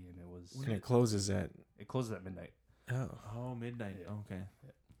 and it was. And it closes at. It closes at midnight. Oh. Midnight. Yeah. Okay.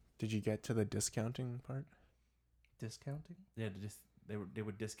 Yeah. Did you get to the discounting part? Discounting? Yeah, they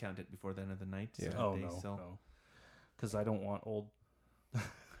would discount it before the end of the night. Yeah. So No. Because I don't want old.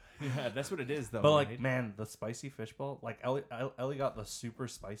 Yeah, that's what it is, though. But like, right? man, the spicy fish ball. Like Ellie got the super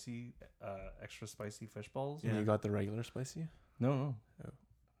spicy, extra spicy fish balls. And Yeah. you got the regular spicy? No. Oh.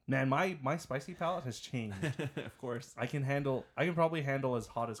 Man, my spicy palate has changed. Of course. I can probably handle as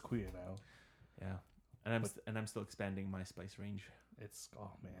hot as Kuya now. Yeah, and I'm still expanding my spice range. It's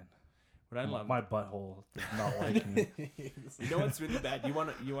man. What I love, My butthole does not like me. you know what's really bad? You want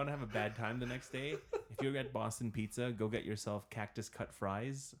to have a bad time the next day? If you're at Boston Pizza, go get yourself cactus cut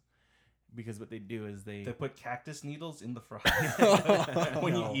fries, because what they do is they put cactus needles in the fries.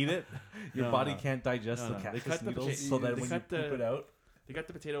 When you eat it, your body can't digest the They cactus cut the needles, pota- so that they when you cut the- poop it out, They got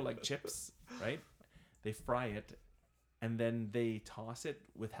the potato like chips, right? They fry it, and then they toss it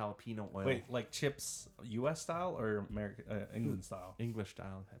with jalapeno oil. wait, like chips, U.S. style or American England style? English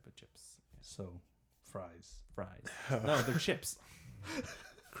style type of chips. So, fries. Fries. No, they're chips.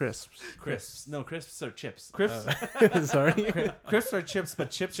 Crisps. Crisps. No, crisps are chips. Crisps, Sorry. crisps are chips, but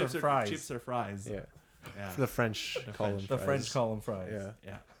chips are fries. Chips are fries. Yeah. Yeah. The French call them The fries. French call them fries.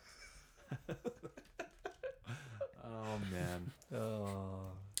 Yeah. Yeah. Oh man.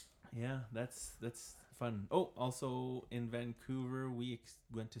 Oh. Yeah, that's fun. Oh, also in Vancouver, we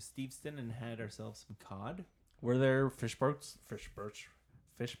went to Steveston and had ourselves some cod. Were there fish boats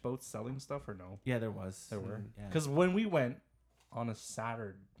selling stuff or no? Yeah, there was. There were. Yeah. Because when we went on a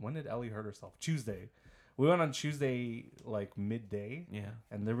Saturday, when did Ellie hurt herself? Tuesday. We went on Tuesday, like midday, Yeah.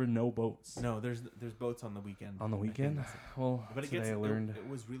 and there were no boats. No, there's boats on the weekend. On the I think weekend? that's it. Well, But today I learned. it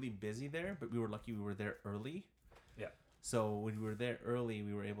was really busy there, but we were lucky we were there early. Yeah. So when we were there early,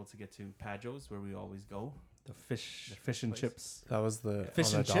 we were able to get to Pajo's, where we always go. The fish fish and place. chips. That was the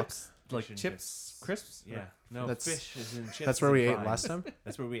Fish on and the dock? chips? Like and chips? Crisps? Yeah. No, That's- fish is in chips. That's where we and ate fries. last time.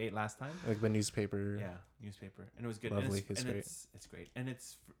 That's where we ate last time. Like the newspaper. Yeah, newspaper, and it was good. Lovely, And it's great. It's great, and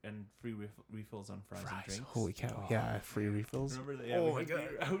it's and free refills on fries, and drinks. Holy cow! Oh. Yeah, free refills. Remember that? Oh my God.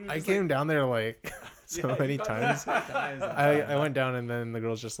 I came down there like so many times. I went down and then the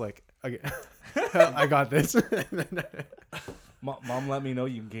girl's just like, okay, I got this. And then Mom let me know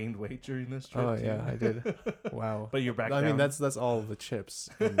you gained weight during this trip. oh too. yeah, I did. Wow. But you're back I down. mean, that's all the chips.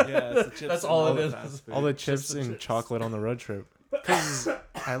 And Yeah, it's the chips That's and all the it is. fast food. all the chips and and chocolate on the road trip. Because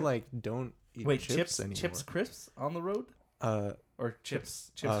I like don't eat Wait, chips anymore. chips crisps on the road? Or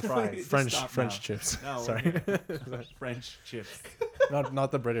chips Just fries? French stop French now. chips. No, Sorry, French chips.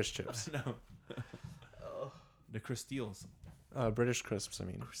 not the British chips. No. The Cristilles. British crisps. I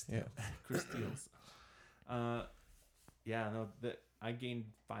mean, yeah. Cristilles. Yeah, no, I gained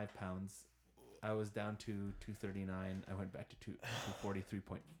 5 pounds. I was down to 239. I went back to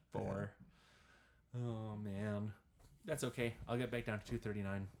 243.4. Oh man, that's okay. I'll get back down to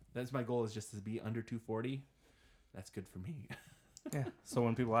 239. That's my goal, is just to be under 240. That's good for me. Yeah. So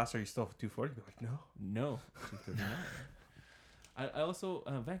when people ask, "Are you still 240?" Be like, "No." No, 239. I also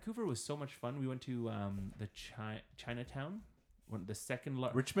Vancouver was so much fun. We went to the Chinatown, the second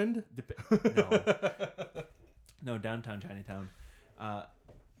Richmond? No, downtown Chinatown.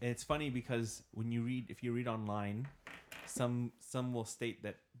 It's funny because if you read online, some will state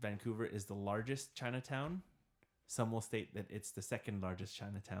that Vancouver is the largest Chinatown. Some will state that it's the second largest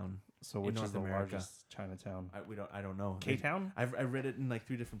Chinatown. So which North is the America. largest Chinatown? I don't know. K-Town? I read it in like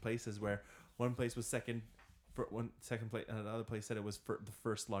 3 different places, where one place was second place, and another place said it was for the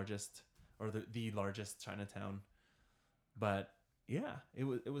first largest, or the largest Chinatown. But yeah, it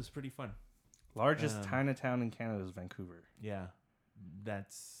was pretty fun. Largest Chinatown in Canada is Vancouver. Yeah,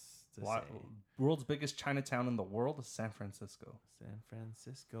 that's to say. World's biggest Chinatown in the world is San Francisco. San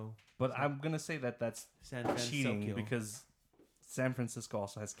Francisco. But I'm gonna say that's San Francisco. cheating because San Francisco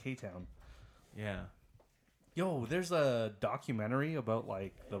also has K-Town. Yeah. Yo, there's a documentary about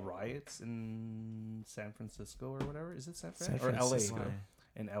like the riots in San Francisco or whatever. Is it San Francisco or Francisco. LA? Why?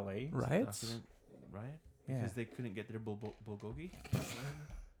 In LA, Riots? Riot? Yeah. Because they couldn't get their bulgogi.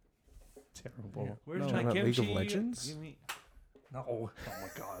 Terrible. Where's No, my about League kimchi? of Legends? Give me. No. Oh my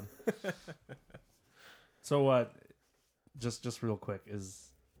god. So just real quick,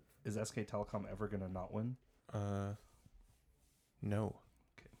 is SK Telecom ever gonna not win? No,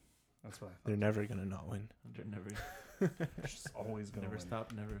 That's what I thought. they're never gonna not win. They're never They're just always gonna never win.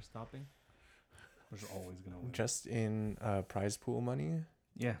 stop, never stopping. They're just always gonna win. Just in prize pool money.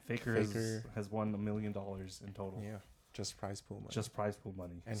 Yeah, Faker. Faker. Has won $1 million in total. Yeah, just prize pool money. Just prize pool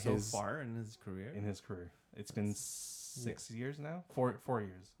money and So his far in his career. in his career. It's been 6 years now. 4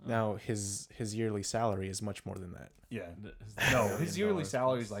 years. now his yearly salary is much more than that. Yeah. His No, $1 his million yearly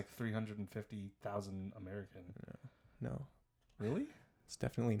salary is plus. like 350,000 American. No, Really? it's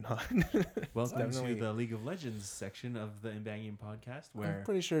definitely not. Welcome definitely- to the League of Legends section of the Imbanging podcast, where I'm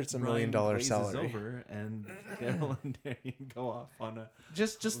pretty sure it's $1 Ryan million glazes salary. over and Daryl and Darian go off on a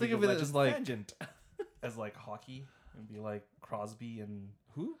Just think League of it Legends as like tangent. hockey and be like Crosby and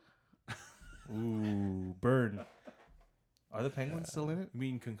Who? ooh, Burn. Are the Penguins still in it? You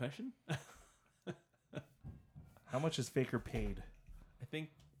mean concussion? How much is Faker paid? I think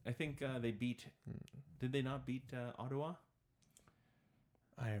they beat. Did they not beat Ottawa?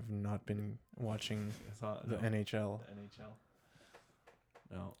 I have not been watching I saw the no, NHL. The NHL.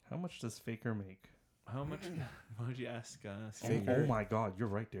 No. How much does Faker make? How much? Why would you ask? Faker. Oh my God, you're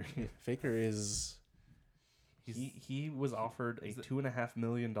right, Darian. Faker is He was offered a $2.5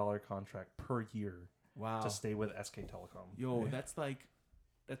 million contract per year wow. to stay with SK Telecom. Yo, Yeah. that's like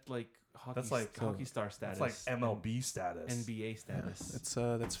hockey. That's like- hockey star status. That's like MLB status. NBA status.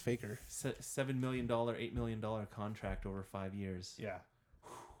 that's Faker. $7 million, $8 million contract over 5 years. Yeah.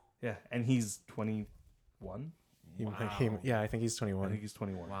 Yeah, and he's 21. Wow. I think he's I 21. think he's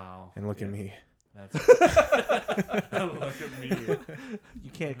 21. Wow. And look Yeah. at me. That's look at me. You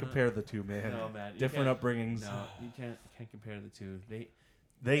can't compare the two, man. No, man. You Different can't- upbringings. No, you can't compare the two.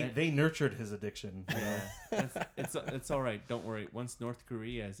 They nurtured his addiction. Yeah, it's all right. Don't worry. Once North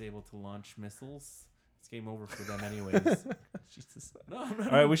Korea is able to launch missiles, it's game over for them, anyways. Jesus. No, I'm not.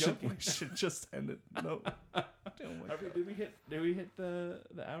 All right, we joking. should just end it. No. Did we hit the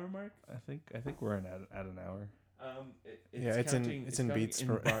hour mark? I think we're at an hour. It's it's in beats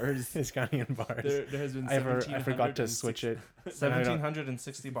per bars. It's counting in bars. There has been. I forgot to switch it.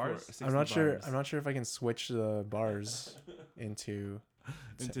 1,760 bars. 60 I'm not sure. bars. I'm not sure if I can switch the bars into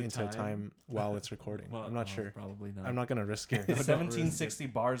time while it's recording. Well, I'm not oh, sure. Probably not. I'm not gonna risk it. 1760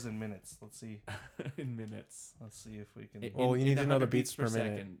 bars in minutes. Let's see. in minutes. Let's see if we can. Well, you need to know the 100 beats per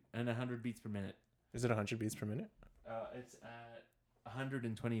minute. second and 100 beats per minute. Is it 100 beats per minute? It's at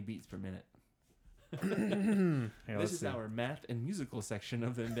 120 beats per minute. Here, This let's is see. our math and musical section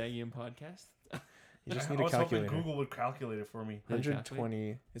of the Imbagian podcast. You just I need a was hoping calculator. Google would calculate it for me.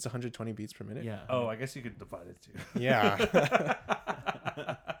 120. It's 120 beats per minute. Yeah. Oh, I guess you could divide it too. Yeah.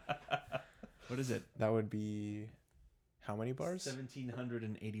 What is it? That would be how many bars?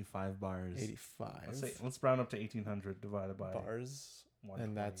 1,785 bars. 85 Let's round up to 1,800 divided by bars, 120.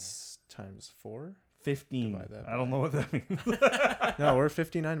 and that's times 4. 15. Divide that I don't know what that means. No, we're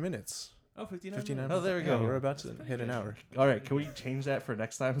 59 minutes. Oh, 59. 59. Oh, there we go. Yeah, we're about to hit an hour. All right, can we change that for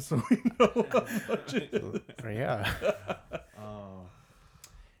next time so we know how much it is? Yeah.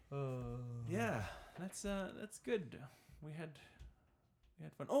 Yeah, that's good. We had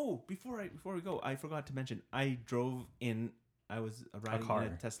fun. Oh, before we go, I forgot to mention I drove in. I was riding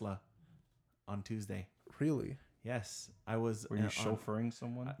in a Tesla on Tuesday. Really? Yes, I was. Were you chauffeuring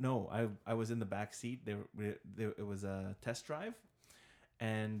someone? No, I was in the back seat. It was a test drive,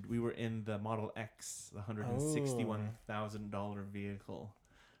 and we were in the Model X, the $161,000 vehicle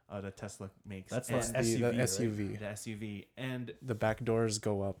that Tesla makes. That's and the SUV. The SUV. right? The SUV, and The back doors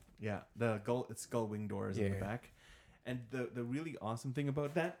go up. yeah, it's gull wing doors in the back, and the really awesome thing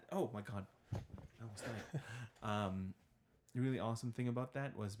about that. Oh my god, I almost died. The really awesome thing about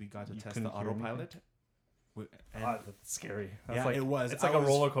that was we got to test the autopilot. That's scary. It was. It's like a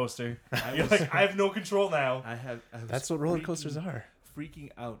roller coaster. You're was, like, I have no control now. That's what roller coasters are.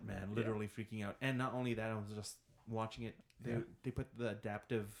 Freaking out, man. Literally freaking out. And not only that, I was just watching it. They put the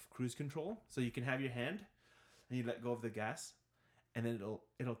adaptive cruise control, so you can have your hand, and you let go of the gas, and then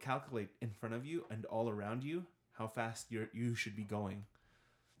it'll calculate in front of you and all around you how fast you should be going.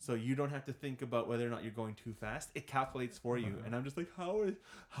 So you don't have to think about whether or not you're going too fast. It calculates for you, and I'm just like, how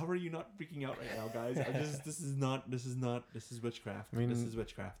are you not freaking out right now, guys? This is witchcraft. I mean, this is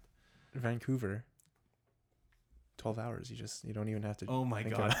witchcraft. Vancouver. 12 hours. You don't even have to. Oh my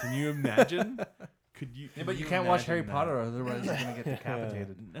think god! about- Can you imagine? Yeah, but you can't watch Harry Potter, otherwise you're gonna get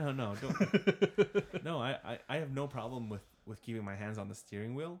decapitated. No, don't. No, I have no problem with keeping my hands on the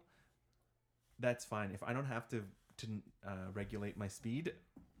steering wheel. That's fine. If I don't have to regulate my speed,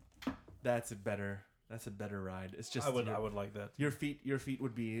 that's a better ride. It's just I would like that. Your feet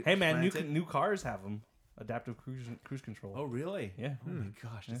would be. Hey man, planted. new cars have them. Adaptive cruise control. Oh really? Yeah. Oh my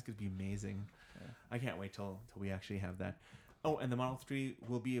gosh, this could be amazing. Yeah. I can't wait till we actually have that. Oh, and the Model 3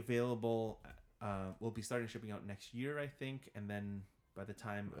 will be available. We'll be starting shipping out next year, I think, and then by the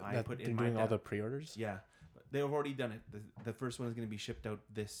time I put in my all the pre-orders. Yeah, they've already done it. The first one is going to be shipped out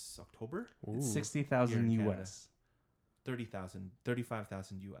this October. It's 60,000 US. 35,000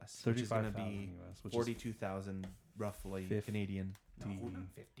 US, which is going to be 42,000 roughly 50. Canadian. No, not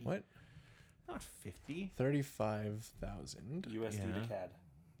 50. What? Not 50. 35,000 USD Yeah. to CAD.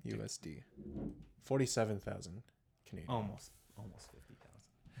 USD. 47,000 Canadian. Almost 50,000.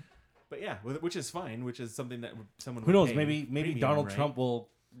 But yeah, which is fine. Which is something that someone. Who would knows? pay Maybe premium, Donald right? Trump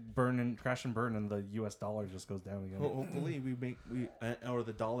will crash and burn, and the US dollar just goes down again. Well, hopefully or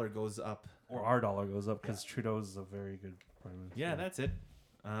the dollar goes up, Or our dollar goes up because Trudeau's a very good prime minister. Yeah, that's it.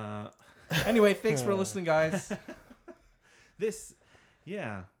 Anyway, thanks for listening, guys. Thanks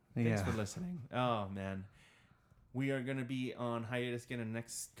for listening. Oh man, we are gonna be on hiatus again in the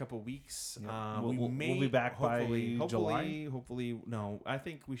next couple of weeks. Yeah. We'll be back by July. Hopefully, no. I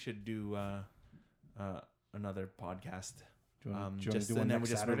think we should do another podcast. Do you want to do one then next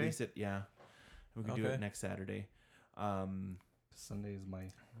we just Saturday? release it. Yeah, we can do it next Saturday. Sunday is my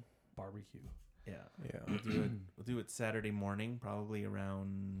barbecue. Yeah. We'll do it Saturday morning, probably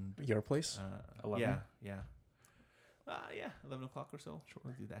around your place. 11? Yeah. 11 o'clock or so. Sure,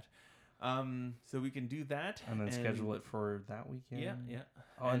 we'll do that. So we can do that and then schedule it for that weekend. Yeah.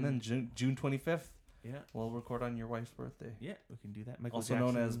 Oh, and then June 25th. Yeah, we'll record on your wife's birthday. Yeah, we can do that. Also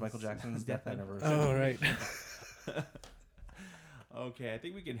known as Michael Jackson's death anniversary. Oh, right. Okay, I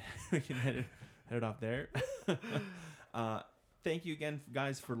think we can head it off there. Thank you again,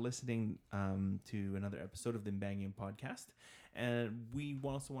 guys, for listening to another episode of the Banging Podcast, and we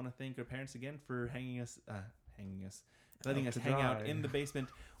also want to thank our parents again for letting us hang out in the basement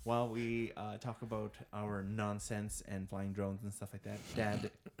while we talk about our nonsense and flying drones and stuff like that.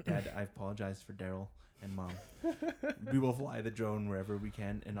 Dad, I apologize for Daryl and Mom. We will fly the drone wherever we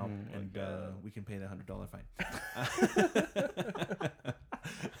can, and we can pay the $100 fine.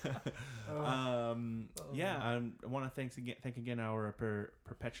 I want to thank again our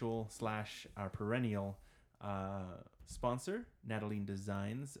perpetual / our perennial sponsor,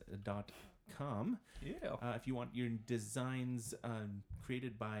 NatalineDesigns.com. Yeah. If you want your designs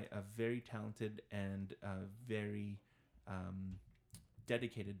created by a very talented and very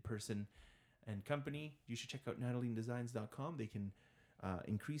dedicated person and company, you should check out NatalineDesigns.com. They can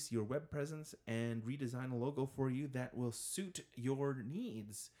increase your web presence and redesign a logo for you that will suit your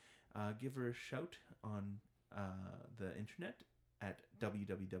needs. Give her a shout on the internet at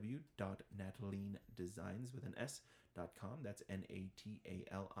www.natalinedesigns.com. That's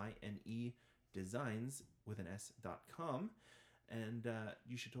NATALINE designs.com, and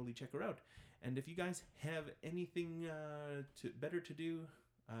you should totally check her out. And if you guys have anything better to do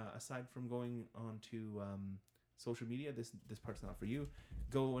aside from going on to social media, this part's not for you.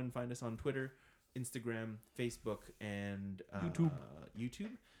 Go and find us on Twitter, Instagram, Facebook, and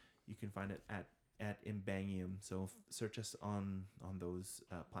YouTube. You can find it at Imbangium. So search us on those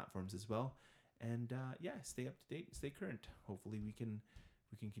platforms as well. And stay up to date, stay current. Hopefully we can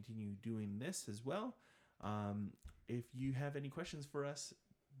continue doing this as well. If you have any questions for us,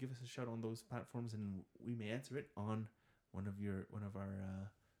 give us a shout on those platforms, and we may answer it on one of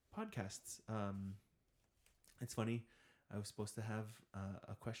our podcasts. It's funny. I was supposed to have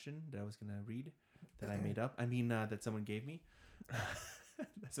a question that I was going to read that I made up. I mean, that someone gave me.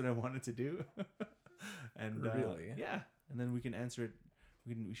 That's what I wanted to do. And really, yeah. And then we can answer it.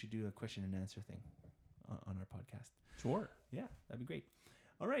 We should do a question and answer thing on our podcast. Sure. Yeah, that'd be great.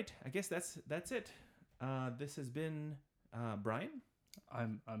 All right, I guess that's it. This has been Brian.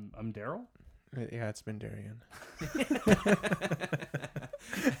 I'm Daryl. Yeah, it's been Darian.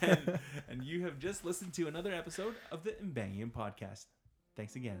 and you have just listened to another episode of the Imbangium podcast.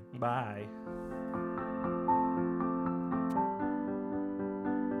 Thanks again. Bye.